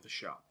for more of the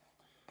shot.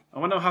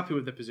 And when I'm happy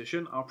with the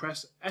position, I'll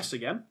press S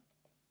again,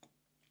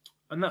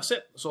 and that's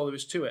it. That's all there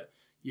is to it.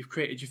 You've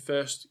created your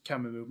first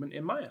camera movement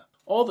in Maya.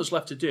 All that's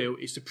left to do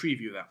is to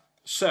preview that.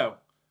 So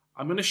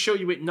I'm going to show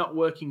you it not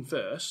working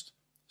first,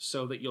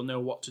 so that you'll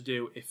know what to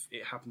do if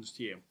it happens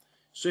to you.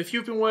 So if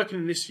you've been working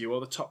in this view, or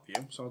the top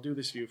view, so I'll do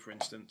this view for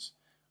instance,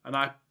 and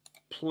I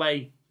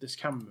play this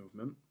camera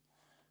movement,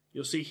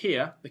 you'll see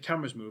here the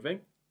camera's moving,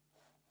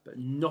 but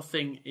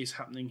nothing is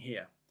happening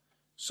here.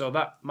 So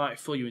that might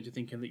fool you into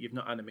thinking that you've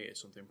not animated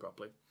something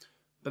properly.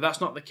 But that's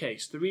not the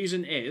case. The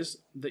reason is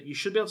that you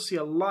should be able to see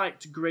a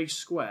light grey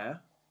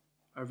square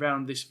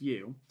around this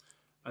view,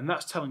 and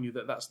that's telling you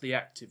that that's the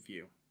active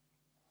view.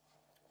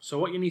 So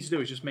what you need to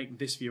do is just make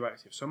this view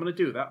active. So I'm going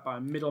to do that by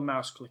middle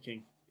mouse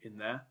clicking in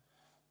there.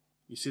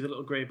 You see the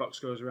little grey box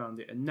goes around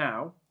it, and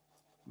now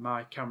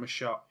my camera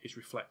shot is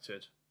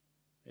reflected.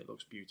 It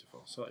looks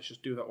beautiful. So let's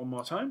just do that one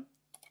more time.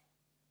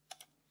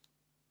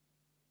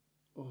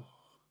 Oh,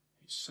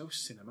 it's so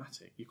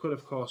cinematic. You could,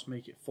 of course,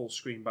 make it full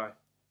screen by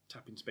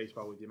tapping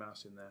spacebar with your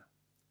mouse in there.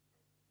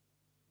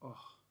 Oh,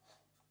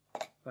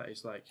 that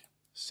is like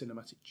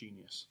cinematic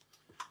genius.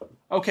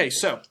 Okay,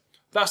 so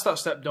that's that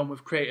step done.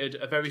 We've created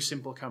a very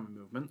simple camera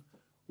movement.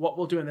 What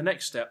we'll do in the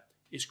next step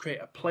is create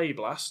a play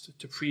blast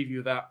to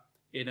preview that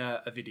in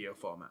a video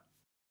format.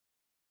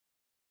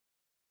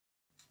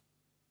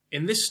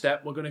 In this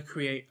step, we're going to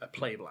create a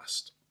play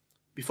blast.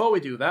 Before we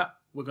do that,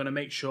 we're going to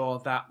make sure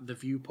that the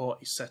viewport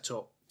is set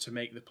up to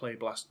make the play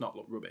blast not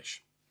look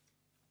rubbish,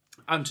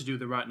 and to do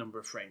the right number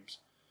of frames.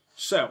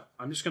 So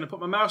I'm just going to put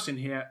my mouse in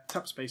here,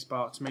 tap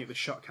spacebar to make the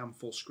shot cam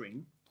full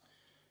screen.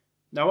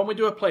 Now when we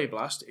do a play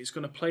blast, it's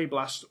going to play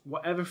blast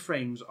whatever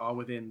frames are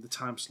within the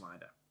time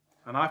slider.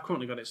 And I've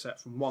currently got it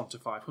set from 1 to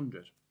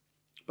 500.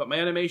 But my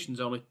animation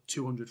is only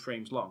 200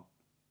 frames long.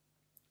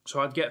 So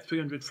I'd get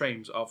 300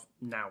 frames of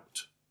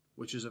nout,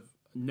 which is of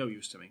no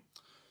use to me.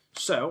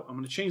 So I'm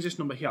going to change this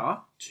number here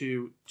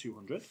to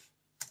 200.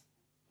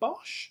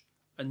 Bosh.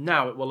 And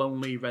now it will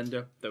only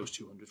render those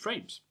 200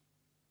 frames.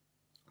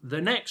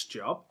 The next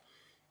job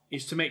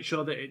is to make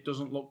sure that it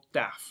doesn't look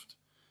daft.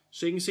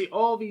 So you can see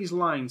all these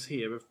lines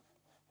here of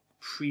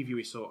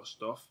previewy sort of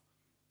stuff.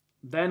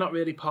 They're not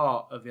really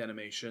part of the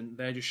animation.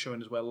 They're just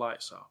showing us where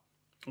lights are.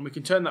 And we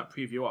can turn that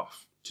preview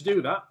off. To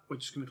do that, we're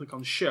just going to click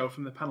on Show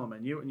from the panel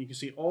menu, and you can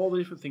see all the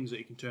different things that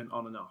you can turn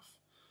on and off.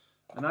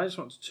 And I just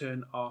want to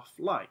turn off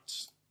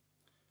lights.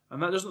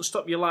 And that doesn't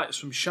stop your lights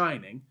from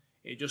shining,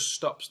 it just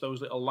stops those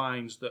little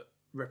lines that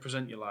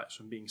represent your lights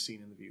from being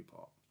seen in the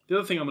viewport. The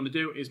other thing I'm going to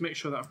do is make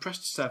sure that I've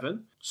pressed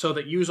 7 so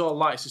that Use All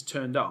Lights is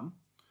turned on,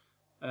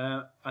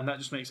 and that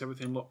just makes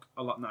everything look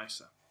a lot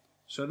nicer.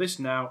 So this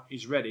now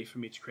is ready for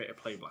me to create a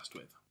play blast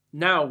with.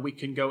 Now we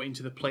can go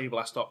into the play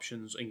blast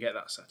options and get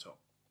that set up.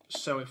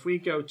 So if we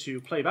go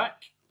to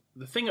playback,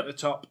 the thing at the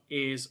top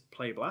is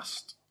play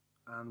blast,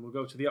 and we'll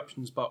go to the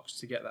options box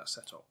to get that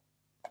set up.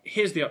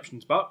 Here's the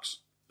options box.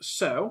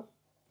 So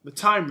the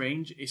time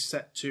range is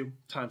set to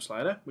time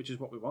slider, which is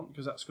what we want,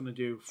 because that's going to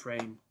do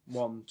frame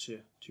 1 to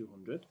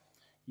 200.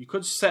 You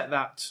could set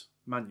that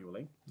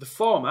manually. The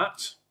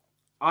format,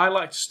 I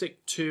like to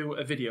stick to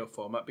a video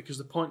format, because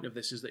the point of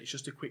this is that it's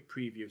just a quick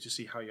preview to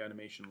see how your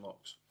animation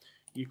looks.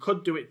 You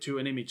could do it to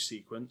an image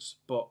sequence,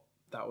 but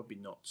that would be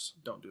nuts.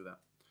 Don't do that.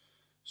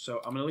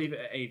 So I'm going to leave it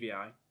at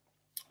AVI.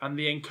 And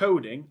the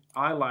encoding,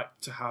 I like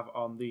to have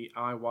on the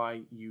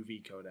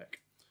IYUV codec,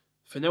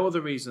 for no other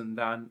reason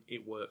than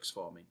it works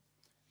for me.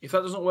 If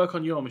that doesn't work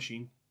on your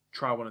machine,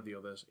 try one of the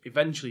others.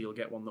 Eventually you'll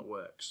get one that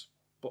works.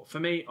 But for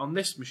me, on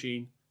this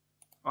machine,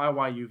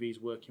 IYUV is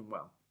working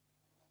well.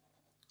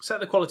 Set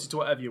the quality to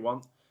whatever you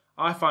want.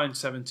 I find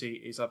 70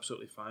 is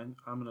absolutely fine.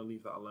 I'm going to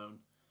leave that alone.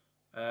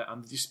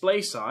 And the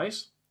display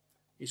size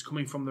is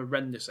coming from the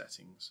render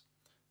settings.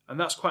 And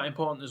that's quite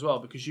important as well,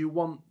 because you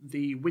want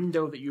the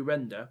window that you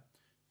render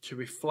to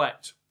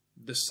reflect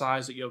the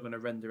size that you're going to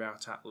render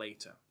out at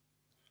later.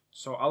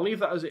 So I'll leave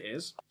that as it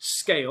is.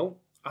 Scale,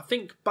 I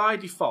think by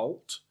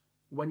default,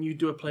 when you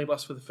do a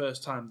playblast for the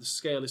first time, the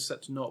scale is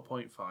set to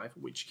 0.5,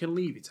 which you can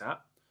leave it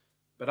at.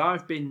 But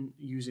I've been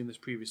using this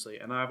previously,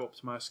 and I've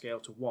upped my scale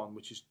to 1,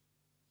 which is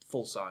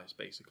full size,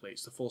 basically.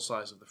 It's the full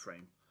size of the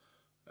frame.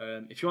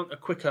 If you want a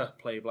quicker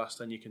playblast,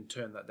 then you can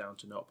turn that down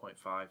to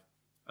 0.5,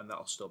 and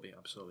that'll still be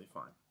absolutely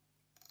fine.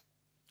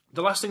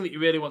 The last thing that you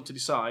really want to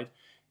decide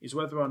is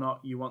whether or not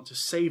you want to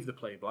save the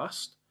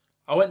playblast.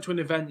 I went to an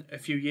event a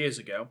few years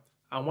ago,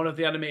 and one of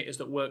the animators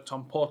that worked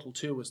on Portal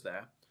 2 was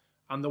there,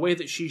 and the way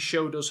that she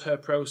showed us her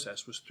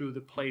process was through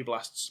the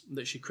playblasts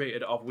that she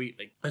created of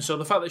Wheatley. And so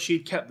the fact that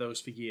she'd kept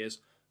those for years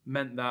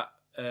meant that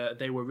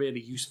they were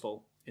really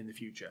useful in the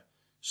future.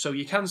 So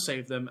you can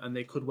save them, and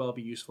they could well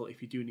be useful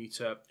if you do need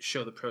to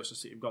show the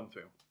process that you've gone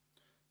through.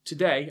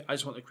 Today, I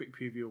just want a quick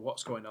preview of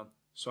what's going on,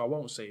 so I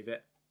won't save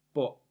it,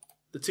 but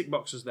the tick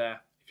box is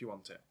there if you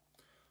want it.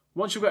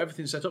 Once you've got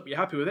everything set up, you're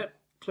happy with it,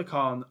 click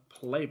on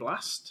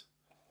Playblast,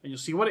 and you'll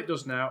see what it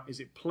does now is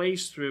it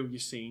plays through your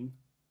scene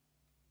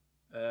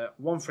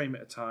one frame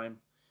at a time.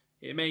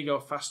 It may go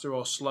faster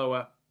or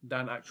slower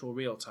than actual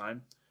real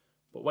time,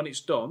 but when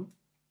it's done,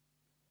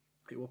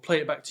 it will play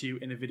it back to you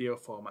in a video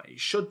format.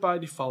 It should by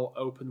default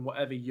open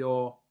whatever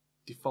your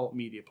default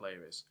media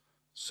player is.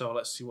 So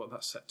let's see what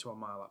that's set to on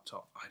my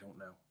laptop. I don't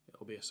know.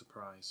 It'll be a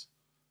surprise.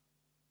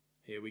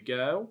 Here we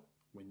go.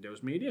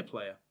 Windows Media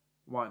Player.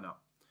 Why not?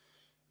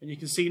 And you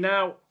can see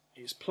now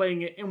it's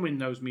playing it in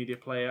Windows Media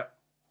Player.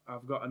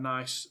 I've got a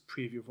nice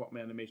preview of what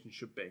my animation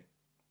should be.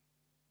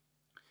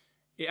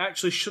 It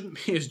actually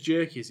shouldn't be as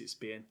jerky as it's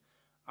being.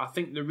 I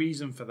think the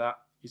reason for that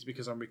is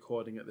because I'm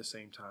recording at the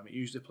same time. It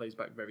usually plays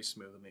back very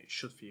smoothly. It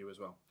should for you as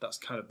well. That's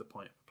kind of the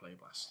point of a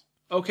playblast.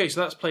 Okay,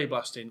 so that's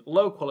playblasting.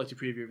 Low quality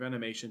preview of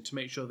animation to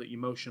make sure that your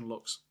motion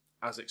looks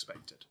as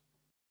expected.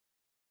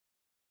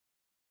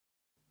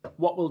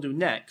 What we'll do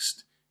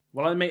next,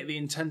 will animate the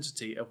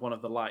intensity of one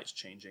of the lights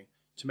changing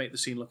to make the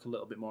scene look a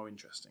little bit more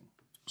interesting.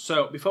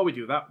 So before we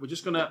do that, we're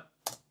just going to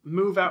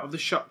move out of the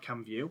shot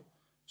cam view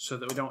so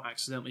that we don't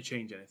accidentally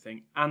change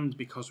anything, and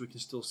because we can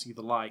still see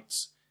the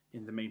lights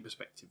in the main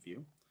perspective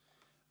view.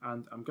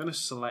 And I'm going to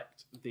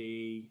select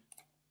the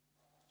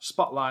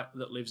spotlight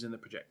that lives in the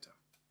projector.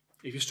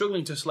 If you're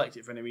struggling to select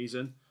it for any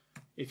reason,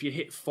 if you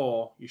hit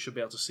 4, you should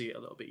be able to see it a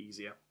little bit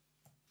easier.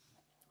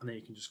 And then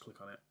you can just click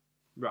on it.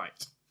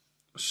 Right.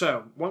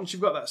 So once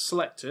you've got that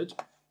selected,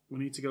 we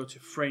need to go to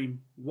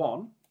frame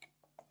 1,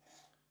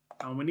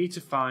 and we need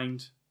to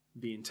find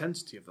the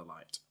intensity of the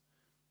light.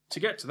 To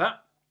get to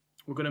that,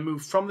 we're going to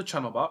move from the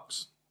channel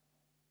box,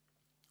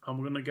 and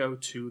we're going to go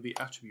to the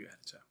attribute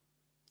editor.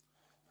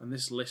 And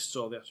this lists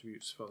all the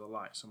attributes for the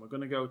lights. And we're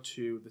going to go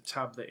to the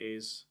tab that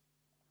is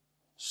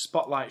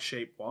Spotlight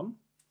Shape 1,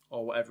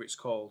 or whatever it's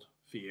called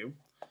for you.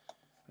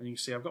 And you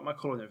can see I've got my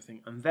colour and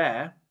everything, and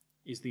there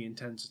is the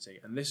intensity.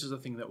 And this is the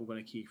thing that we're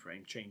going to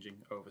keyframe, changing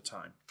over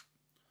time.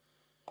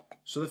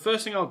 So the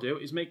first thing I'll do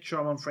is make sure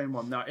I'm on frame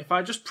 1. Now, if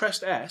I just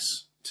pressed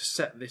S to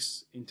set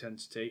this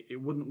intensity,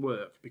 it wouldn't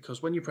work,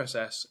 because when you press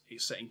S,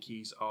 it's setting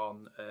keys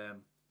on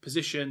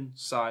position,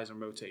 size,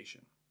 and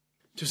rotation.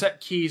 To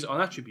set keys on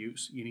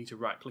attributes, you need to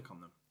right-click on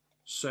them.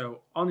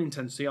 So on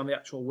intensity, on the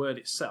actual word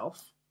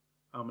itself,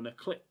 I'm going to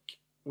click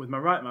with my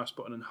right mouse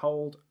button and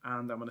hold,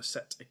 and I'm going to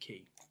set a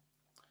key.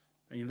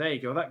 And there you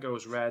go, that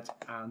goes red,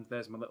 and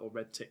there's my little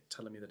red tick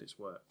telling me that it's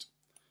worked.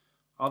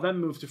 I'll then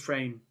move to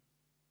frame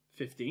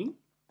 15.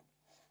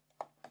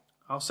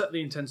 I'll set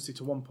the intensity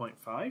to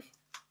 1.5,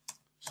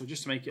 so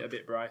just to make it a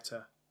bit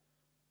brighter,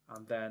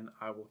 and then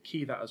I will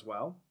key that as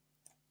well.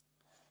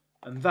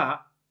 And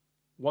that,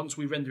 once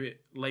we render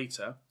it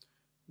later,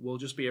 will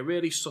just be a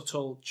really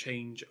subtle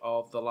change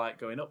of the light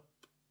going up,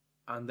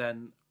 and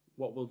then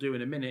what we'll do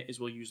in a minute is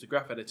we'll use the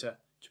graph editor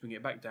to bring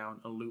it back down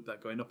and loop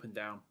that going up and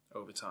down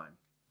over time.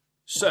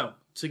 So,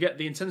 to get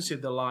the intensity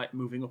of the light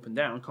moving up and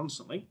down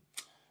constantly,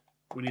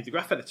 we need the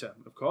graph editor,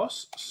 of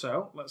course.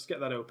 So, let's get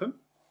that open.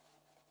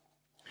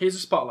 Here's a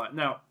spotlight.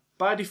 Now,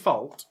 by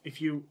default,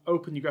 if you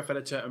open your graph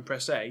editor and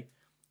press A,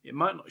 it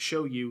might not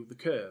show you the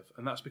curve,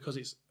 and that's because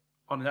it's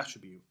on an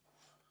attribute.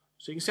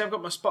 So you can see I've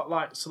got my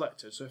spotlight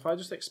selected, so if I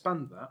just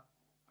expand that,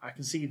 I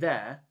can see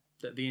there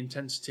that the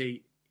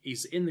intensity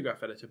is in the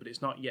graph editor, but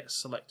it's not yet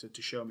selected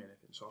to show me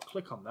anything. So I'll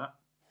click on that,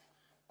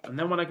 and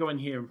then when I go in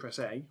here and press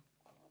A,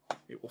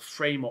 it will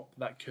frame up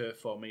that curve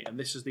for me, and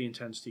this is the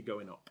intensity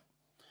going up.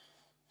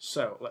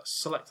 So let's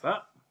select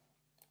that.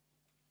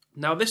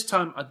 Now this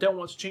time I don't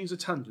want to change the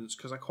tangents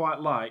because I quite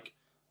like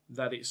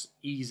that it's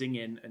easing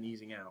in and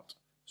easing out.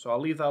 So I'll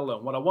leave that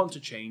alone. What I want to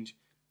change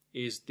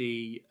is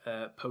the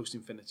post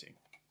infinity.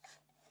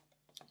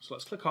 So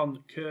let's click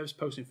on Curves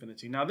Post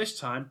Infinity. Now this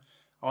time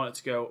I want it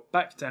to go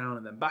back down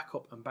and then back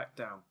up and back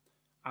down.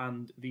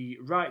 And the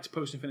right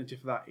post infinity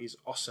for that is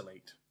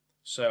oscillate.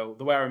 So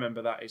the way I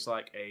remember that is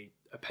like a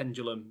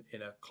pendulum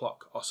in a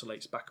clock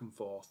oscillates back and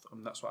forth.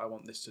 And that's what I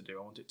want this to do.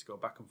 I want it to go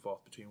back and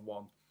forth between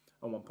 1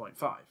 and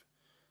 1.5.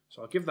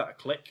 So I'll give that a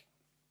click.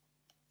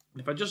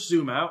 And if I just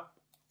zoom out,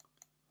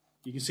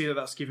 you can see that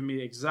that's giving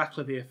me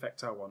exactly the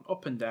effect I want.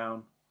 Up and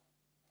down,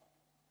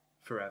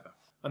 forever.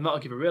 And that'll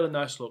give a really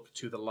nice look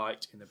to the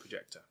light in the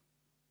projector.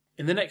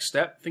 In the next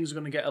step, things are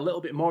going to get a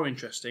little bit more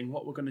interesting.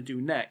 What we're going to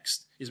do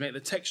next is make the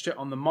texture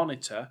on the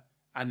monitor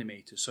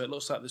animated, so it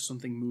looks like there's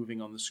something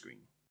moving on the screen.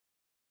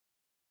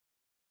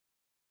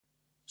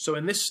 So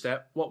in this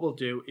step, what we'll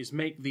do is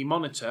make the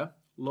monitor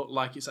look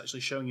like it's actually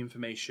showing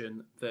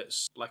information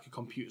that's like a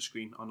computer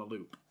screen on a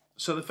loop.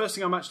 So the first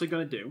thing I'm actually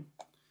going to do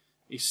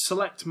is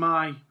select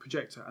my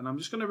projector, and I'm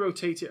just going to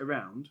rotate it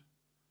around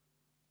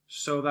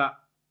so that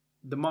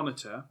the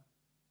monitor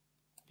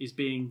is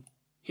being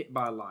hit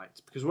by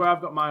light, because where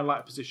I've got my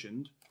light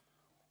positioned,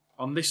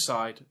 on this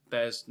side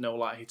there's no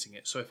light hitting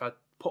it. So if I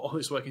put all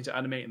this work into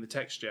animating the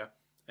texture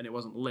and it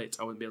wasn't lit,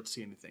 I wouldn't be able to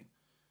see anything.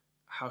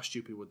 How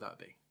stupid would that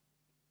be?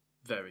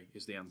 Very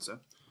is the answer.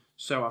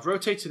 So I've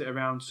rotated it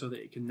around so that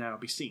it can now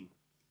be seen.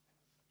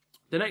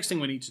 The next thing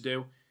we need to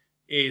do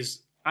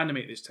is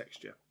animate this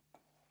texture.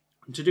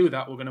 And to do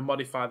that, we're going to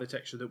modify the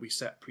texture that we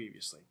set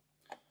previously.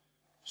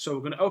 So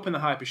we're going to open the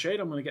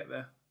Hypershade. I'm going to get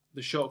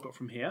the shortcut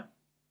from here.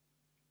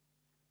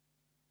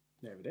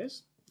 There it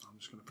is. I'm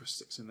just going to press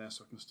 6 in there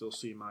so I can still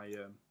see my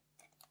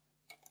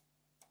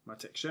my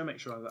texture, make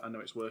sure that I know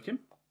it's working.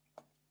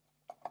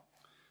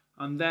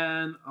 And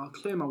then I'll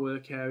clear my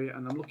work area,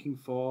 and I'm looking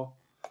for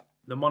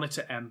the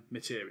Monitor M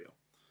material.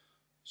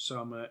 So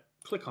I'm going to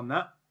click on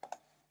that,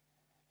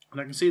 and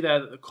I can see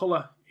there that the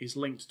colour is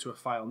linked to a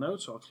file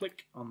node, so I'll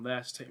click on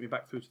there to take me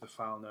back through to the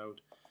file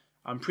node.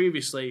 And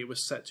previously it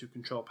was set to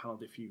Control Panel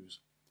Diffuse.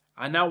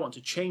 I now want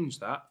to change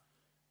that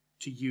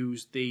to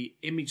use the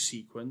image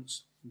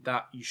sequence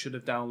that you should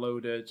have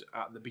downloaded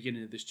at the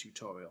beginning of this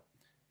tutorial.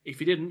 If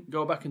you didn't,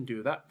 go back and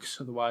do that, because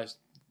otherwise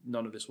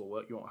none of this will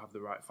work. You won't have the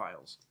right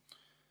files.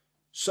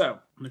 So I'm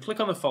going to click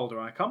on the folder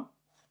icon.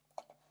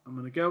 I'm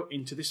going to go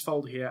into this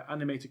folder here,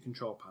 Animated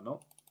Control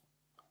Panel,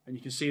 and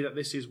you can see that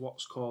this is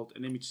what's called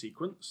an image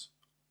sequence.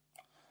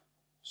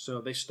 So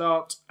they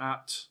start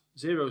at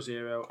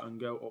 00 and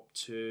go up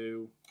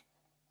to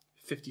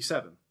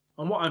 57.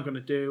 And what I'm going to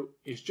do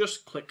is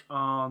just click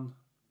on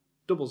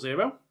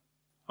 00.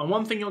 And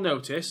one thing you'll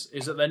notice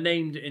is that they're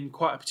named in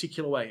quite a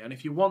particular way. And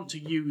if you want to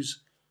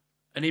use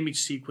an image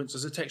sequence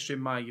as a texture in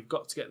Maya, you've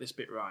got to get this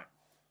bit right.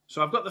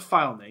 So I've got the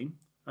file name,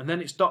 and then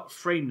it's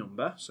 .frame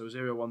number, so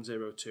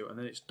 0102, and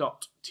then it's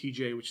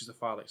 .tj, which is the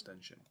file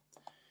extension.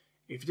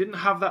 If you didn't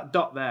have that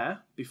dot there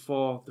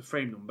before the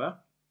frame number,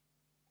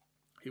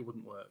 it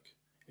wouldn't work.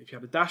 If you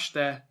have a dash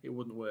there, it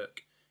wouldn't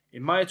work.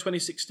 In Maya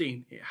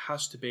 2016, it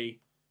has to be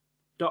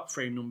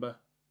 .frame number,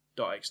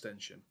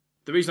 .extension.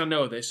 The reason I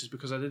know this is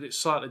because I did it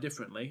slightly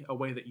differently, a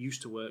way that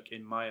used to work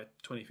in Maya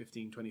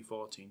 2015,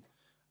 2014,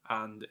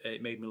 and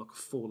it made me look a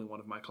fool in one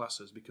of my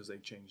classes because they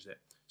changed it.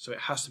 So it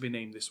has to be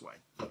named this way.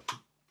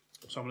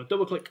 So I'm going to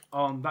double click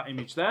on that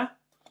image there,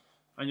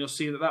 and you'll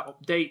see that that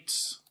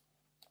updates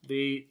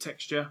the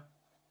texture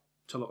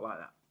to look like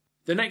that.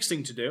 The next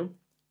thing to do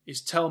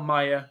is tell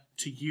Maya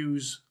to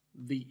use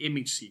the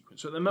image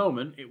sequence. So at the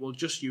moment, it will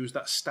just use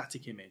that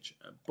static image,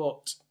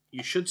 but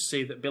you should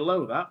see that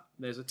below that,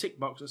 there's a tick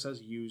box that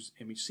says Use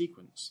Image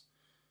Sequence.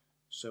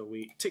 So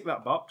we tick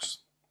that box,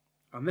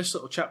 and this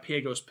little chap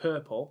here goes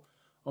purple,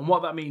 and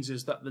what that means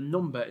is that the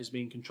number is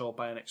being controlled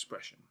by an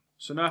expression.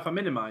 So now if I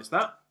minimize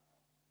that,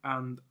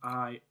 and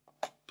I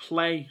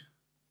play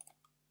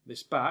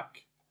this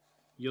back,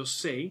 you'll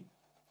see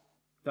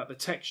that the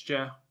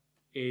texture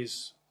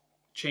is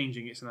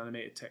changing. It's an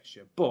animated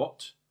texture,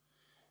 but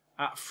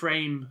at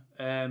frame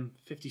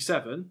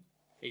 57,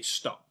 it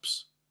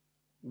stops,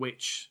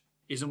 which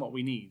isn't what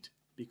we need,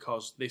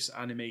 because this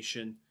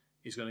animation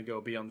is going to go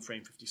beyond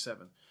frame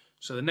 57.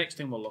 So the next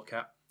thing we'll look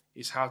at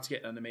is how to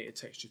get an animated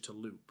texture to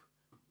loop,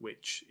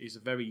 which is a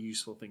very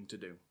useful thing to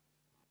do.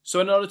 So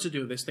in order to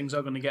do this, things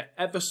are going to get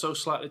ever so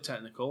slightly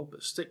technical,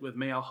 but stick with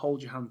me, I'll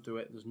hold your hand through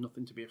it. There's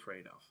nothing to be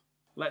afraid of.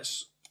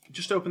 Let's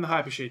just open the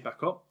Hypershade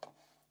back up,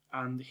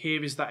 and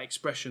here is that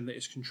expression that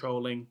is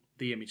controlling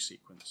the image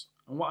sequence.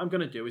 And what I'm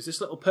going to do is this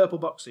little purple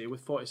box here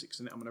with 46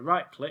 in it, I'm going to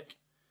right click,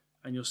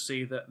 and you'll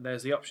see that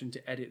there's the option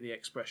to edit the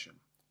expression.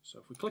 So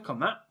if we click on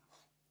that,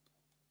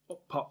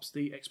 up pops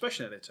the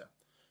expression editor,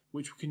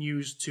 which we can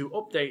use to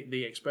update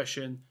the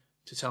expression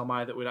to tell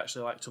Maya that we'd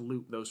actually like to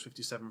loop those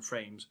 57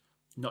 frames,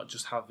 not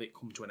just have it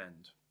come to an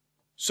end.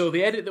 So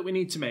the edit that we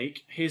need to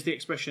make, here's the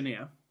expression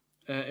here.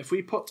 If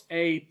we put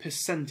a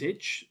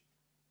percentage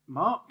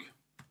mark,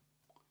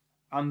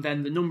 and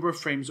then the number of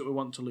frames that we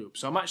want to loop.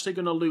 So I'm actually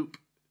going to loop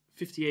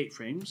 58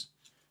 frames,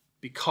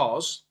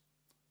 because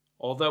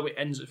although it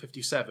ends at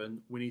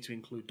 57, we need to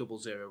include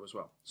 00 as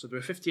well. So there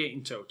are 58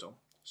 in total.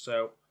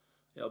 So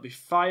it'll be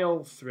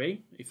file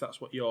 3, if that's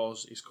what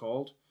yours is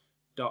called,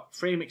 dot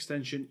frame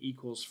extension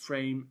equals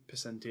frame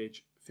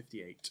percentage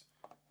 58.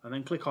 And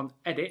then click on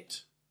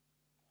edit,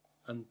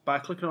 and by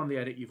clicking on the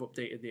edit, you've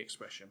updated the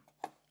expression,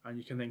 and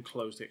you can then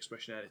close the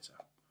expression editor.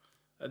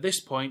 At this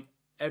point,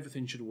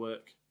 everything should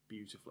work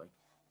beautifully.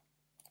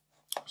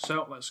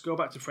 So let's go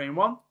back to frame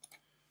 1,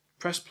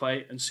 press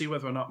play, and see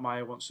whether or not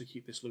Maya wants to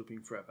keep this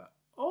looping forever.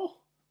 Oh,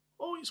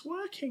 it's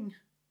working.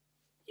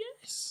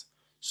 this.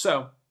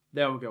 So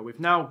there we go. We've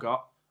now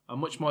got a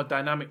much more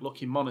dynamic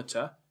looking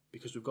monitor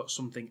because we've got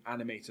something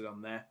animated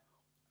on there,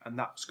 and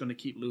that's going to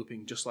keep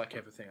looping just like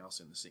everything else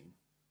in the scene.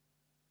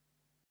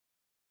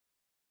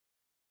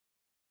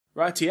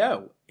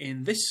 Rightio,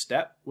 in this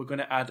step we're going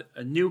to add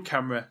a new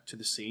camera to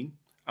the scene,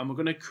 and we're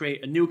going to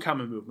create a new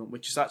camera movement,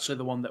 which is actually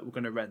the one that we're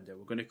going to render.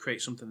 We're going to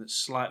create something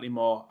that's slightly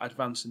more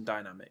advanced and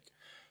dynamic.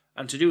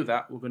 And to do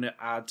that, we're going to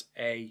add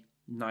a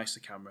nicer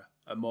camera,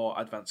 a more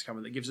advanced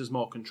camera that gives us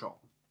more control.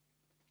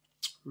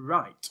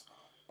 Right,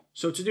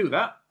 so to do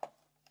that,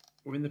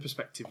 we're in the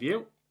perspective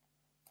view.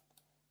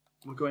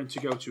 We're going to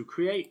go to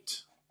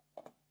Create,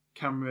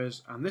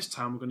 Cameras, and this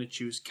time we're going to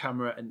choose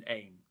Camera and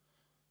Aim.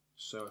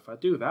 So if I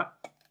do that,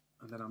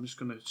 and then I'm just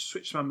going to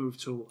switch my Move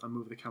tool and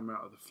move the camera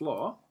out of the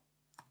floor.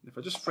 And if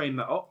I just frame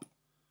that up,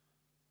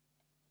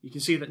 you can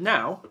see that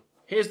now,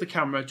 here's the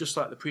camera just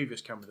like the previous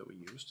camera that we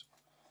used.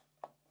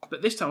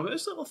 But this time we've got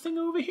this little thing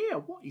over here.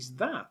 What is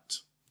that?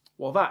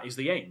 Well, that is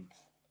the aim.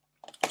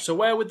 So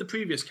where with the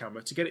previous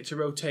camera, to get it to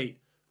rotate,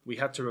 we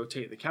had to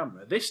rotate the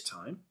camera. This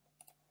time,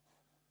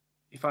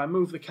 if I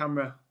move the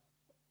camera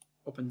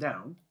up and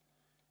down,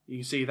 you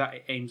can see that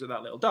it aims at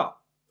that little dot,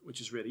 which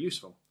is really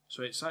useful.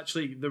 So it's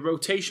actually, the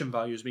rotation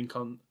value has been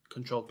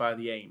controlled by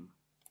the aim.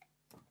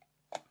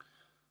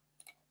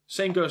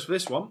 Same goes for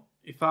this one.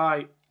 If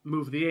I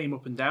move the aim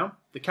up and down,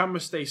 the camera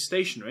stays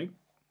stationary,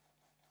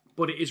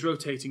 but it is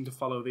rotating to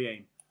follow the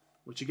aim,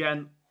 which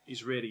again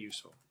is really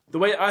useful. The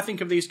way I think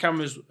of these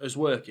cameras as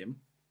working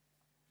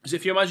is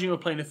if you imagine you're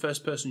playing a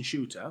first-person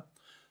shooter,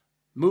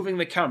 moving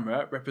the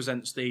camera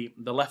represents the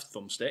left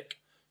thumbstick,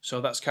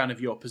 so that's kind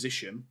of your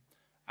position,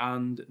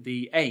 and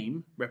the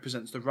aim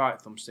represents the right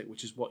thumbstick,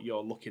 which is what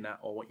you're looking at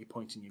or what you're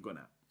pointing your gun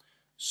at.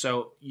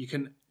 So you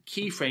can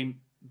keyframe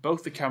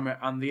both the camera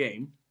and the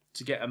aim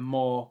to get a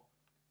more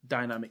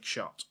dynamic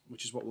shot,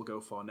 which is what we'll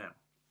go for now.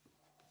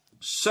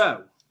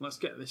 So let's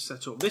get this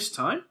set up. This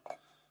time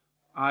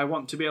I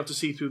want to be able to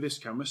see through this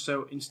camera,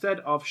 so instead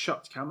of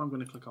shot cam I'm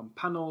going to click on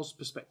Panels,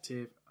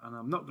 Perspective, and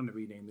I'm not going to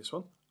rename this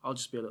one. I'll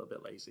just be a little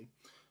bit lazy,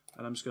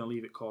 and I'm just going to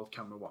leave it called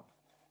Camera 1.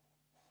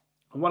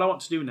 And what I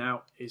want to do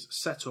now is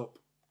set up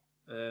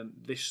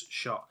this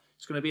shot.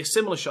 It's going to be a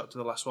similar shot to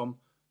the last one,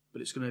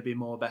 but it's going to be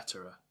more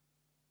betterer.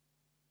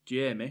 Do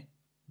you hear me?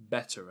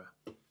 Betterer.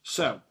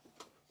 So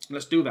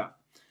let's do that.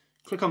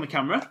 Click on the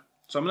camera.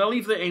 So I'm going to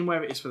leave the aim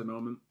where it is for the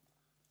moment,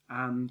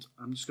 and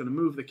I'm just going to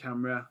move the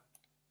camera.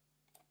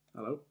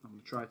 Hello, I'm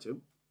going to try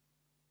to.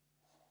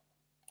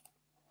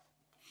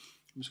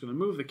 I'm just going to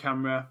move the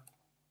camera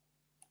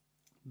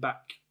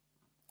back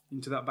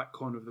into that back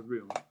corner of the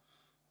room,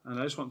 and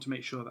I just want to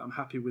make sure that I'm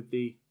happy with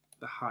the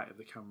height of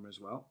the camera as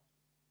well.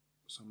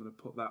 So I'm going to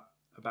put that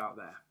about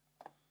there,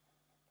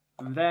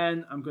 and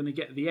then I'm going to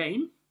get the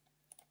aim.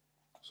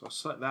 So I'll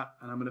select that,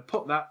 and I'm going to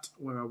put that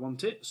where I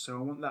want it. So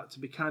I want that to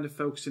be kind of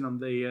focusing on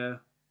the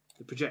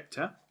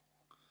projector.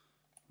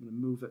 I'm going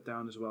to move that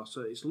down as well,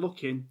 so it's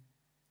looking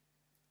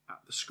at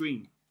the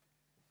screen.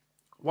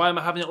 Why am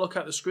I having it look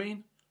at the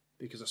screen?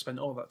 Because I spent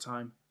all that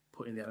time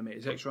putting the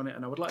animated texture on it,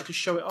 and I would like to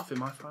show it off in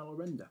my final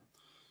render.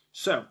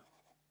 So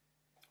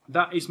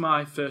that is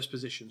my first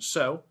position.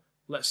 So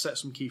let's set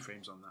some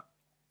keyframes on that.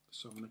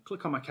 So I'm going to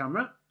click on my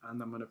camera,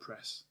 and I'm going to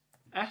press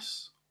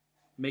S,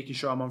 making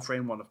sure I'm on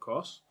frame 1, of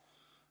course.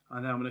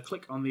 And then I'm going to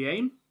click on the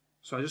aim.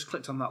 So I just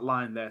clicked on that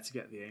line there to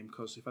get the aim,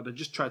 because if I'd have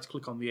just tried to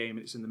click on the aim and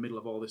it's in the middle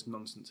of all this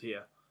nonsense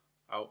here,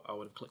 I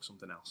would have clicked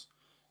something else.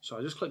 So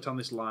I just clicked on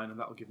this line, and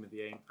that will give me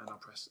the aim, and I'll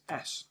press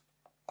S.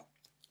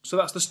 So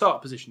that's the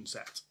start position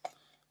set.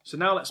 So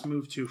now let's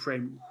move to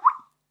frame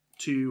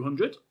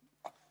 200,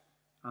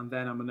 and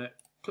then I'm going to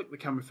click the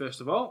camera first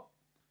of all,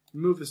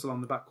 move this along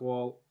the back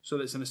wall so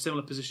that it's in a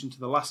similar position to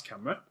the last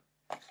camera,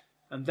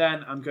 and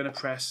then I'm going to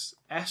press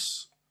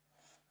S,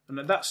 and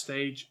at that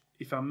stage,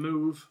 if I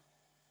move,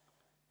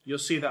 you'll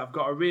see that I've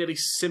got a really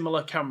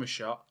similar camera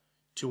shot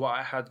to what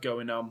I had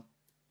going on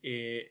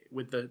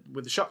with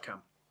the shot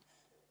cam.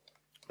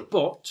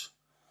 But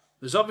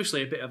there's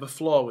obviously a bit of a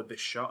flaw with this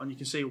shot, and you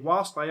can see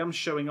whilst I am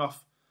showing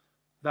off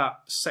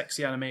that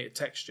sexy animated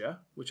texture,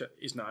 which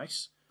is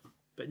nice,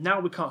 but now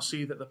we can't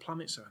see that the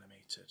planets are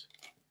animated.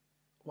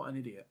 What an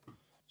idiot.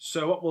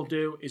 So what we'll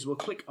do is we'll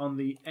click on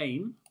the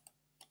aim,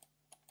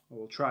 or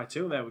we'll try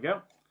to, there we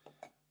go,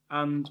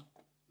 and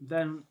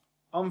then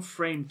on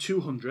frame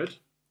 200,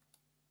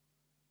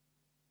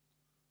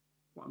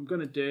 what I'm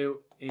going to do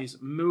is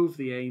move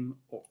the aim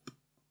up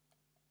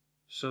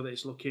so that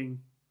it's looking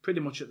pretty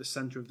much at the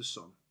centre of the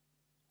sun,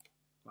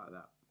 like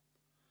that.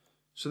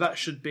 So that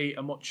should be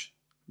a much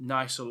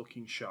nicer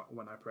looking shot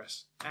when I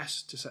press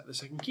S to set the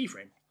second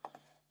keyframe.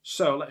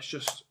 So let's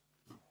just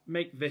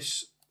make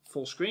this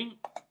full screen,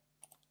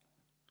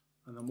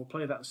 and then we'll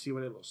play that and see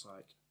what it looks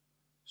like.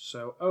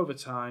 So over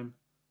time,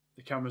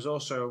 the camera's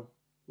also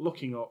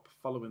looking up,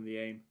 following the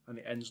aim, and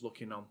it ends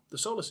looking on the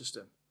solar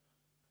system.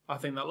 I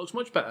think that looks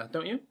much better,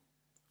 don't you?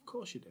 Of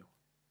course you do.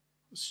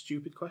 A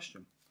stupid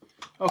question.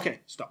 Okay,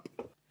 stop.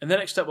 In the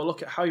next step, we'll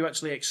look at how you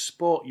actually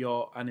export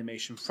your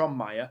animation from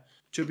Maya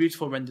to a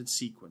beautiful rendered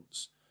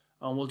sequence.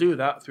 And we'll do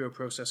that through a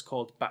process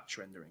called batch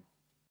rendering.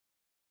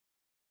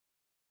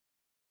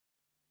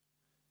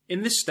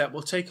 In this step,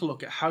 we'll take a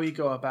look at how you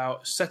go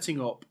about setting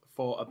up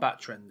for a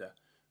batch render,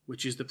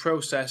 which is the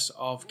process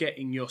of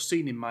getting your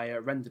scene in Maya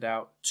rendered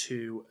out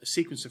to a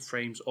sequence of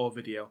frames or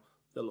video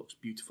that looks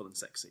beautiful and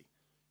sexy.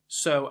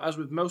 So, as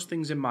with most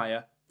things in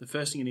Maya, the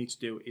first thing you need to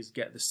do is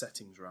get the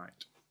settings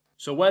right.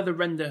 So where the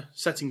render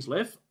settings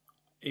live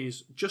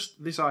is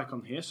just this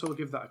icon here, so we'll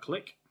give that a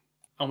click.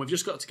 And we've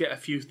just got to get a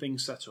few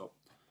things set up.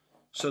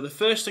 So the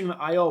first thing that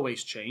I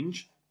always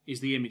change is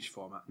the image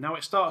format. Now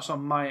it starts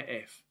on Maya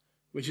If,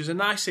 which is a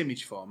nice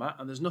image format,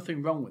 and there's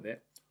nothing wrong with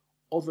it,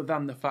 other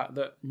than the fact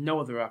that no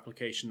other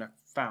application I've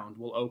found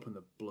will open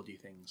the bloody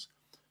things.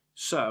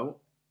 So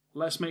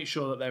let's make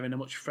sure that they're in a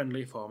much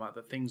friendlier format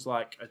that things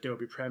like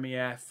Adobe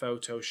Premiere,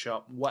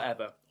 Photoshop,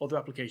 whatever, other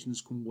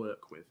applications can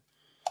work with.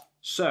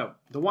 So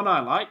the one I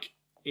like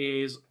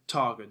is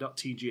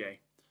targa.tga.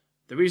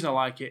 The reason I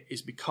like it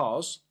is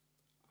because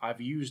I've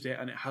used it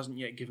and it hasn't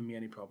yet given me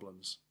any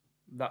problems.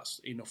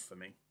 That's enough for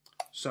me.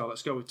 So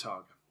let's go with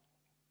targa.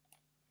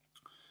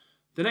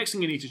 The next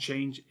thing you need to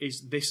change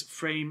is this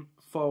frame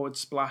forward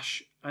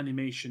splash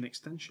animation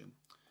extension.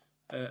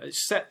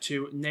 It's set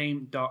to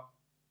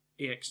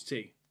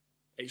name.ext.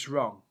 It's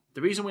wrong.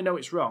 The reason we know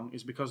it's wrong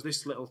is because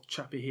this little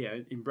chappy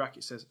here in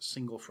brackets says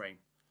single frame.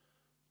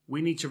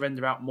 We need to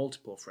render out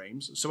multiple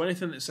frames, so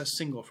anything that says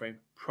single frame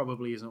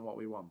probably isn't what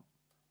we want.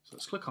 So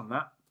let's click on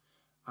that,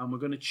 and we're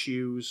going to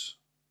choose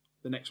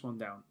the next one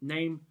down,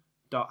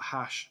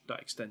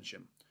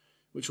 name.hash.extension,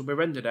 which will be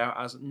rendered out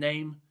as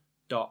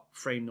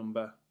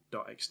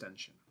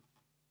name.framenumber.extension.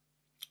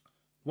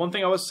 One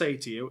thing I would say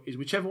to you is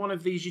whichever one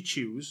of these you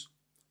choose,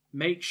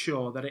 make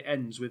sure that it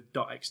ends with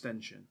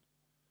 .extension.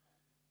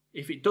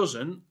 If it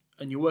doesn't,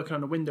 and you're working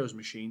on a Windows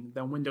machine,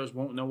 then Windows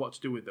won't know what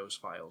to do with those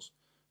files,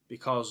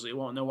 because it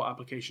won't know what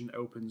application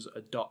opens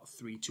a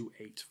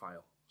 .328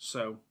 file.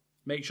 So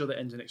make sure that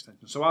ends in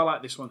extension. So I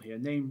like this one here,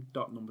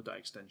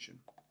 name.number.extension.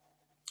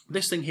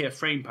 This thing here,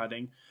 frame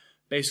padding,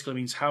 basically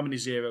means how many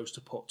zeros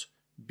to put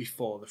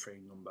before the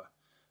frame number.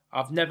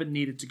 I've never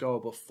needed to go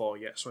above 4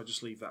 yet, so I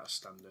just leave that as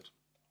standard.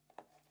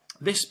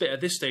 This bit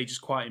at this stage is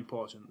quite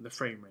important, the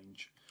frame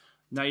range.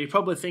 Now you're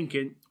probably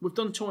thinking, we've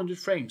done 200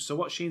 frames, so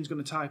what Shane's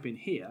going to type in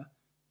here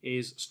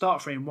is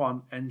start frame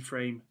 1, end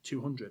frame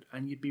 200,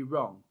 and you'd be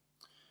wrong.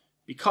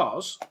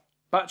 Because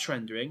batch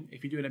rendering,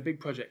 if you're doing a big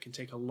project, can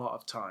take a lot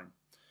of time.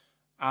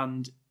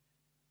 And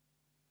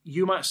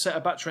you might set a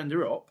batch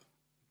render up,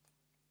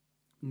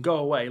 and go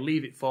away,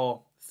 leave it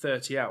for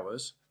 30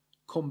 hours,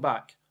 come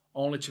back,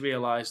 only to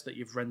realise that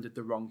you've rendered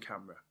the wrong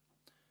camera.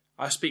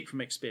 I speak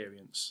from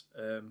experience.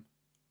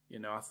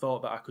 I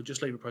thought that I could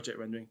just leave a project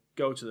rendering,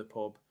 go to the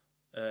pub,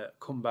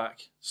 come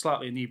back,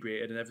 slightly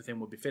inebriated, and everything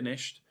would be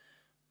finished.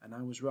 And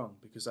I was wrong,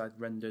 because I'd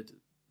rendered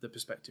the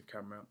perspective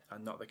camera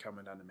and not the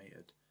camera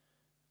animated.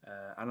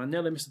 And I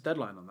nearly missed the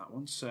deadline on that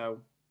one,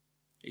 so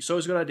it's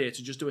always a good idea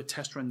to just do a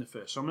test render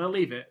first. So I'm going to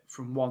leave it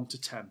from 1 to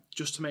 10,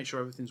 just to make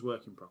sure everything's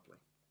working properly.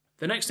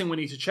 The next thing we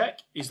need to check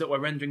is that we're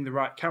rendering the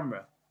right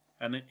camera.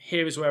 And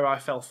here is where I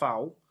fell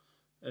foul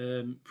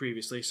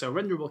previously. So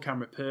renderable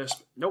camera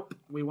persp, nope,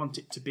 we want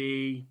it to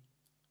be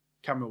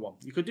camera 1.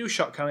 You could do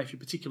shot cam if you're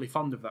particularly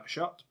fond of that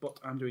shot, but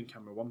I'm doing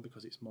camera 1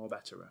 because it's more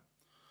better.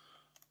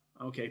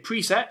 Okay,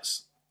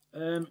 presets.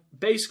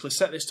 Basically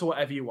set this to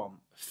whatever you want.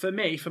 For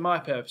me, for my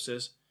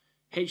purposes,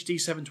 HD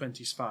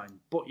 720 is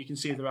fine, but you can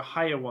see there are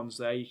higher ones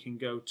there. You can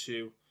go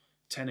to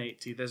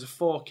 1080. There's a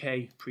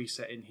 4K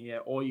preset in here,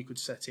 or you could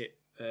set it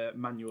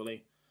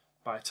manually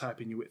by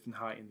typing your width and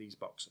height in these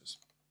boxes.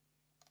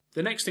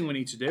 The next thing we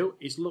need to do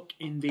is look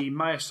in the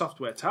Maya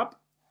software tab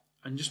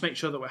and just make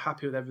sure that we're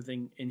happy with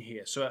everything in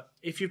here. So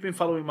if you've been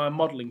following my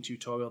modelling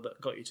tutorial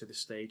that got you to this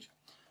stage,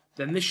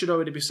 then this should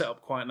already be set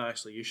up quite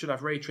nicely. You should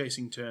have ray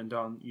tracing turned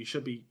on. You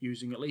should be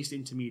using at least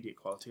intermediate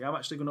quality. I'm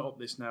actually going to up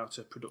this now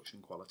to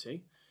production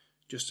quality,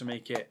 just to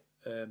make it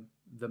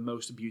the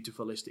most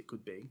beautifulist it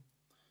could be.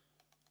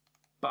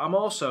 But I'm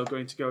also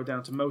going to go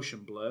down to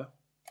motion blur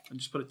and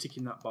just put a tick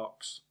in that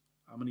box.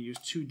 I'm going to use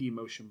 2D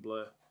motion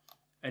blur,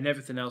 and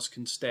everything else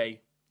can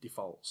stay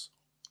defaults.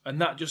 And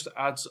that just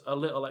adds a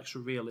little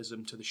extra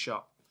realism to the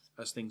shot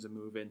as things are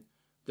moving.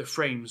 The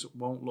frames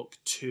won't look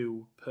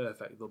too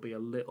perfect. There'll be a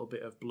little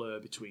bit of blur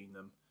between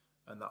them,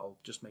 and that'll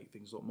just make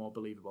things look more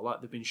believable,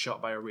 like they've been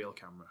shot by a real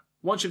camera.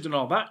 Once you've done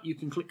all that, you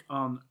can click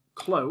on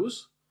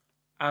Close,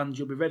 and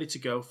you'll be ready to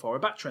go for a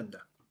batch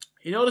render.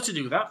 In order to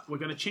do that, we're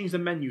going to change the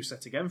menu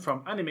set again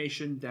from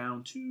Animation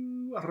down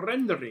to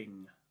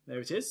Rendering. There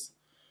it is.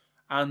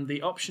 And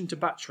the option to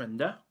batch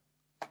render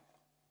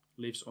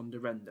lives under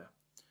Render.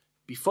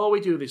 Before we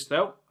do this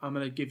though, I'm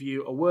going to give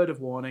you a word of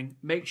warning.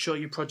 Make sure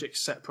your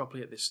project's set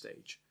properly at this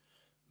stage.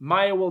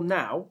 Maya will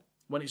now,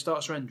 when it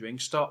starts rendering,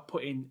 start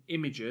putting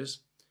images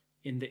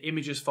in the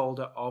images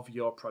folder of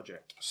your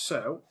project.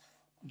 So,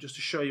 just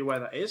to show you where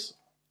that is,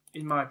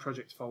 in my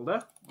project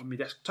folder on my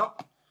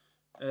desktop,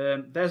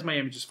 there's my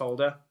images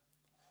folder.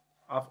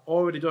 I've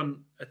already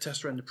done a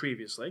test render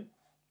previously,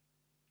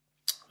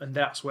 and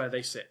that's where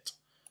they sit.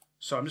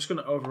 So I'm just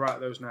going to overwrite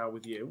those now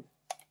with you.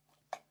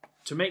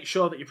 to make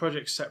sure that your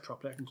project's set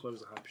properly, I can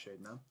close the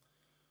Hypershade now.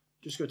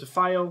 Just go to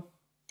File,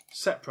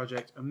 Set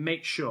Project, and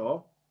make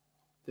sure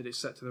that it's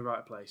set to the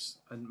right place.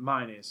 And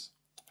mine is.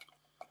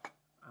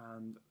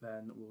 And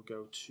then we'll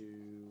go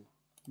to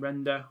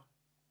Render,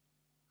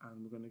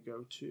 and we're going to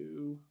go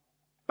to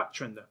Batch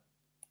Render.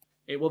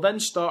 It will then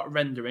start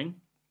rendering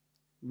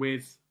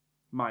with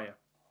Maya.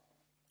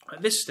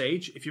 At this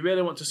stage, if you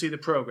really want to see the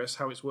progress,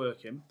 how it's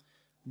working,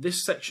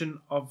 this section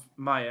of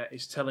Maya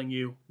is telling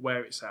you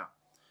where it's at.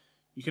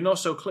 You can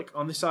also click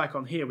on this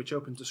icon here, which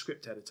opens the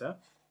script editor.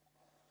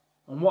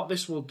 And what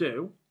this will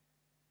do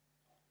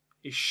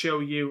is show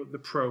you the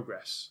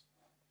progress.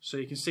 So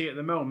you can see at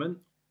the moment,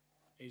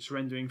 it's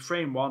rendering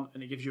frame 1,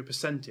 and it gives you a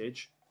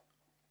percentage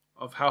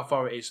of how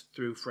far it is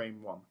through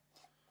frame 1.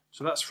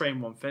 So that's frame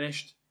 1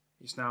 finished.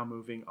 It's now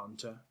moving on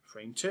to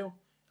frame 2.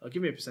 It'll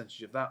give me a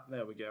percentage of that.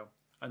 There we go.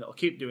 And it'll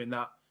keep doing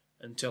that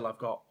until I've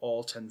got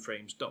all 10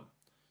 frames done.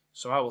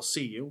 So I will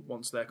see you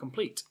once they're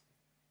complete.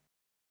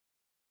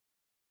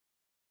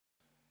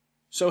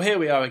 So here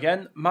we are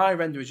again. My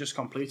render is just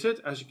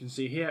completed. As you can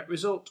see here,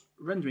 result,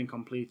 rendering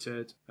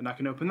completed. And I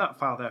can open that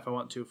file there if I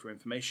want to for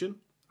information.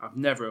 I've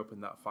never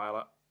opened that file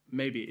up.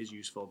 Maybe it is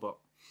useful, but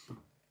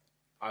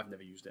I've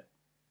never used it.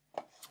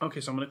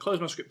 Okay, so I'm going to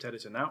close my script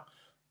editor now.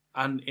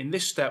 And in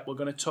this step, we're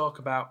going to talk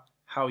about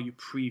how you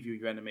preview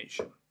your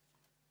animation.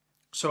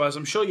 So as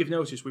I'm sure you've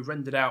noticed, we've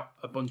rendered out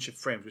a bunch of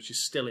frames, which is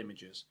still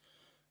images.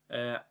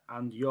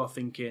 And you're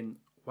thinking,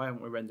 why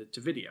haven't we rendered to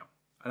video?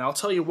 And I'll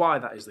tell you why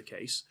that is the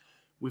case.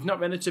 We've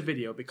not rendered to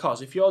video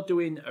because if you're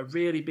doing a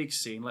really big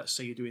scene, let's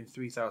say you're doing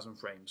 3,000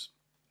 frames,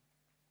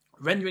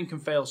 rendering can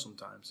fail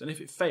sometimes. And if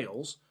it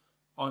fails,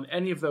 on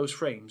any of those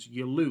frames,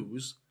 you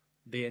lose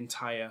the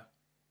entire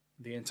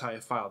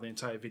file, the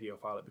entire video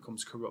file. It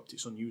becomes corrupt,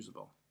 it's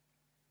unusable.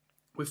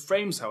 With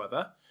frames,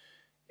 however,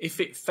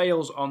 if it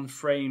fails on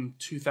frame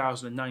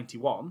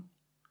 2091,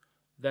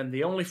 then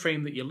the only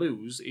frame that you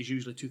lose is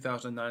usually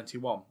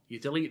 2091. You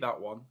delete that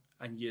one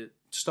and you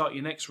start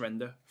your next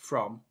render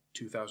from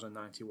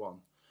 2091.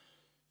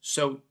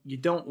 So you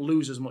don't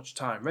lose as much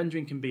time.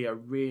 Rendering can be a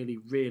really,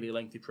 really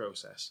lengthy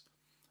process,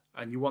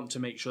 and you want to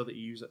make sure that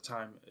you use that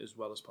time as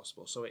well as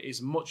possible. So it is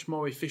much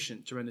more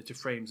efficient to render to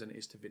frames than it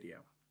is to video.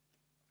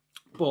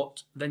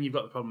 But then you've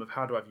got the problem of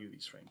how do I view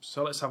these frames?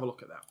 So let's have a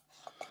look at that.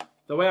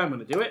 The way I'm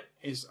going to do it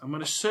is I'm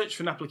going to search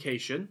for an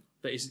application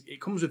that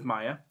it comes with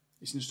Maya.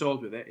 It's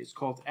installed with it. It's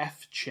called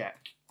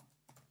fcheck.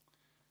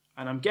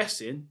 And I'm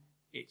guessing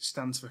it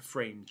stands for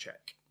frame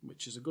check,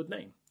 which is a good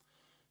name,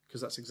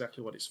 because that's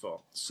exactly what it's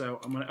for.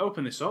 So I'm going to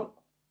open this up,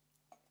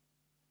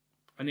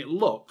 and it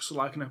looks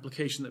like an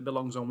application that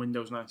belongs on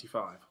Windows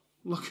 95.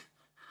 Look,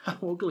 how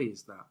ugly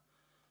is that?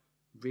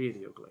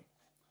 Really ugly.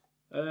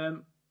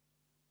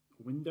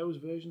 Windows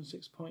version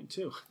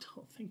 6.2. I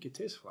don't think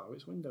it is, Flower.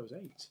 It's Windows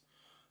 8.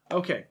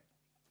 Okay,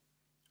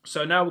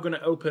 so now we're going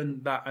to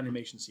open that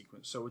animation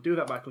sequence. So we'll do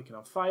that by clicking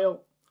on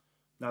File.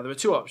 Now there are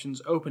two options,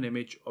 Open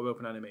Image or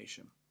Open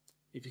Animation.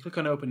 If you click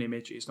on Open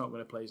Image, it's not going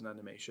to play as an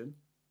animation.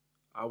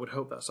 I would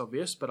hope that's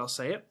obvious, but I'll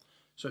say it.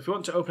 So if you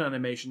want to open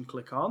animation,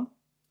 click on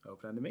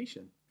Open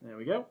Animation. There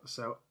we go.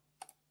 So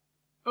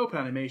Open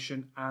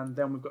Animation, and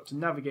then we've got to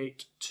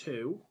navigate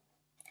to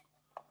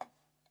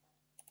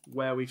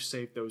where we've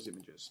saved those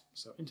images.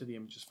 So into the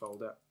Images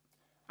folder.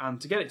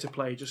 And to get it to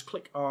play, just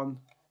click on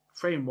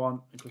Frame 1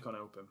 and click on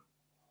Open.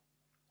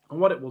 And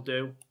what it will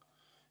do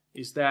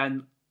is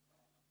then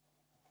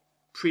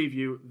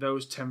preview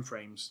those 10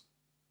 frames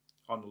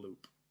on a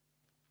loop.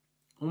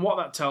 And what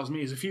that tells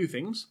me is a few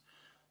things.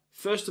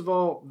 First of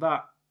all,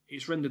 that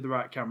it's rendered the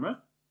right camera.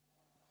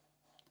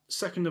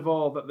 Second of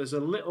all, that there's a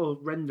little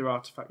render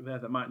artifact there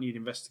that might need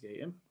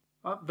investigating.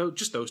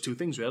 Just those two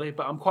things really,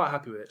 but I'm quite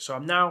happy with it. So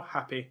I'm now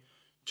happy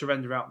to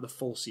render out the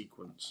full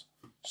sequence.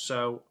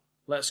 So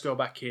let's go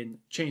back in,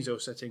 change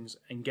those settings,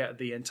 and get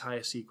the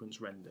entire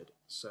sequence rendered.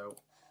 So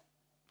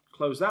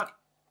close that,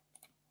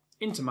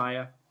 into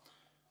Maya,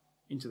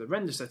 into the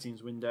render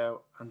settings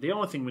window, and the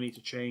only thing we need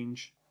to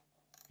change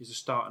is the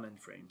start and end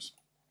frames.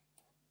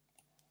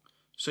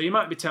 So you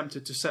might be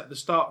tempted to set the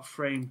start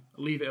frame,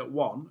 leave it at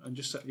 1, and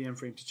just set the end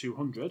frame to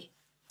 200.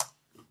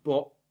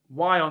 But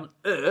why on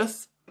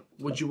earth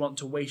would you want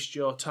to waste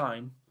your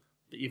time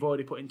that you've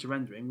already put into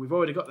rendering? We've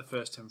already got the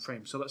first 10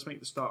 frames, so let's make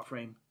the start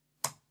frame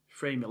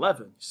frame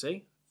 11, you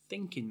see?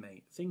 Thinking,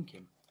 mate,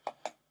 thinking.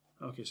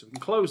 Okay, so we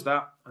can close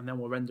that, and then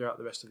we'll render out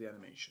the rest of the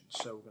animation.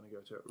 So we're going to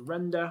go to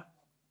Render,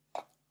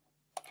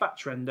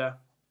 Batch Render,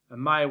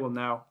 and Maya will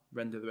now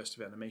render the rest of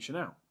the animation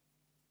out.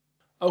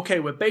 Okay,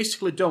 we're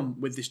basically done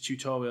with this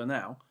tutorial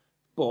now,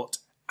 but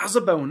as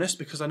a bonus,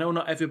 because I know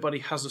not everybody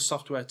has the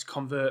software to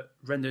convert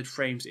rendered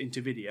frames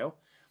into video,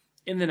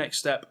 in the next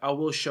step I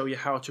will show you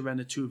how to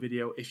render to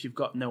video if you've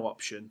got no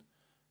option,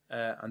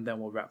 and then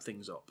we'll wrap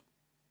things up.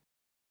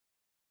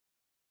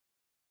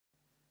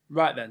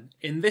 Right then,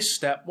 in this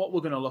step what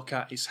we're going to look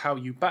at is how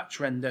you batch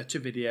render to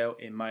video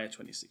in Maya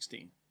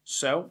 2016.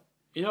 So,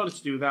 in order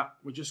to do that,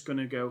 we're just going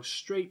to go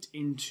straight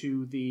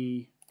into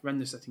the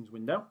render settings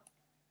window.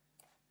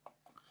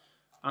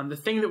 And the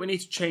thing that we need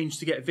to change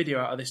to get video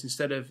out of this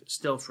instead of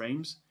still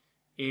frames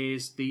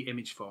is the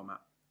image format.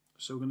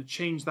 So we're going to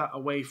change that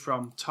away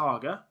from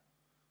Targa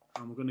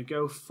and we're going to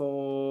go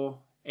for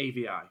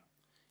AVI.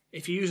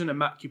 If you're using a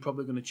Mac, you're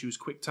probably going to choose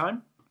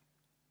QuickTime,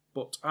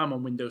 but I'm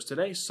on Windows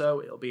today,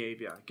 so it'll be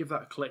AVI. Give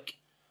that a click,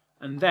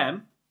 and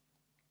then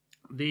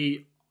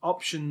the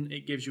option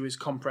it gives you is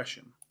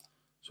compression.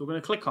 So we're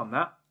going to click on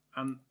that,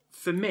 and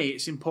for me,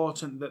 it's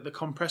important that the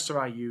compressor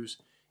I use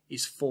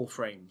is full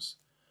frames.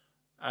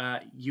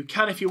 You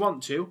can, if you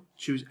want to,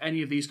 choose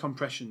any of these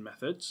compression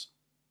methods.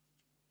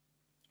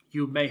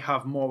 You may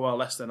have more or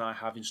less than I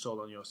have installed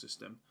on your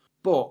system.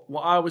 But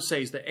what I would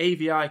say is that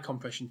AVI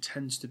compression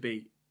tends to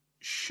be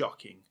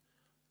shocking.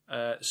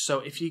 So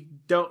if you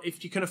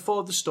can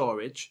afford the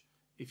storage,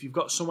 if you've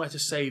got somewhere to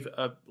save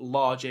a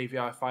large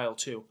AVI file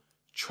to,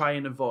 try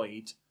and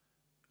avoid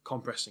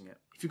compressing it.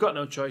 If you've got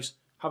no choice,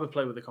 have a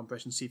play with the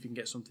compression, see if you can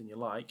get something you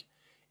like.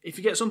 If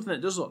you get something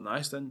that does look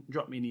nice, then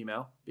drop me an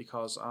email,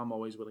 because I'm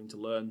always willing to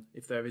learn.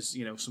 If there is,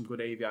 some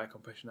good AVI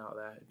compression out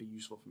there, it'd be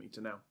useful for me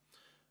to know.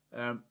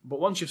 But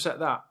once you've set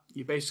that,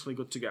 you're basically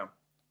good to go.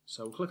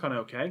 So click on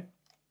OK.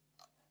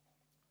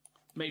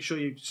 Make sure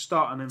you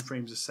start and end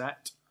frames are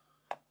set.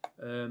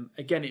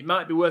 Again, it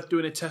might be worth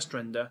doing a test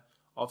render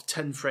of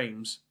 10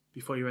 frames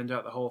before you render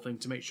out the whole thing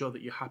to make sure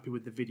that you're happy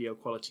with the video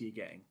quality you're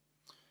getting.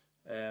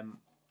 And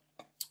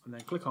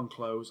then click on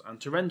close, and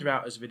to render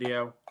out as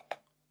video,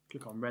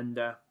 click on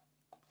render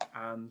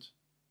and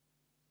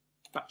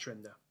batch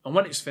render. And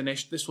when it's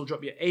finished, this will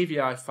drop your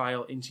AVI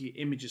file into your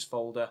images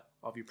folder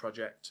of your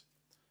project,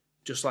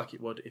 just like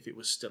it would if it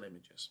was still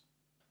images.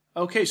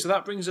 Okay, so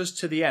that brings us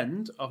to the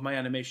end of my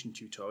animation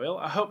tutorial.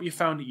 I hope you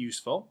found it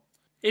useful.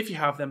 If you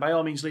have, then by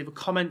all means leave a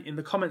comment in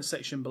the comments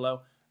section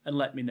below and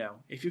let me know.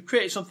 If you've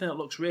created something that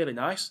looks really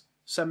nice,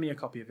 send me a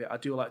copy of it. I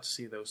do like to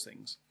see those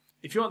things.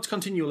 If you want to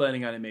continue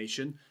learning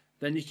animation,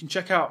 then you can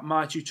check out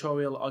my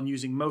tutorial on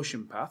using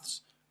motion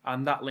paths,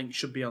 and that link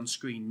should be on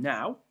screen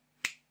now.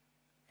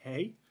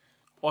 Hey.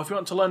 Or if you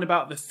want to learn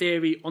about the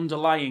theory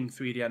underlying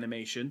 3D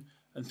animation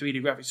and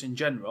 3D graphics in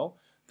general,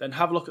 then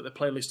have a look at the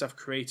playlist I've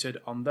created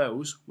on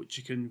those, which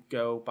you can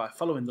go by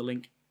following the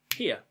link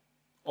here,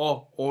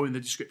 or in the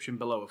description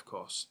below, of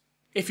course.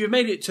 If you've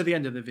made it to the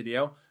end of the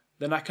video,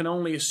 then I can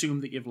only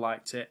assume that you've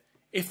liked it.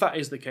 If that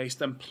is the case,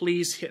 then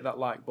please hit that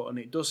like button.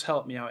 It does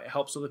help me out. It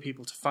helps other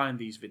people to find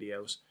these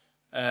videos,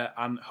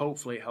 and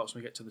hopefully it helps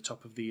me get to the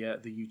top of the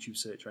YouTube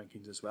search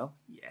rankings as well.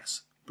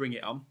 Yes, bring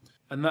it on.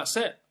 And that's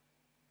it.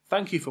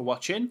 Thank you for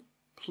watching.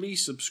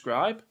 Please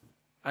subscribe,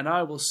 and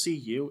I will see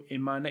you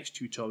in my next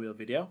tutorial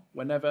video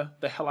whenever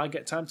the hell I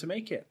get time to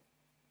make it.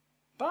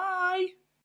 Bye!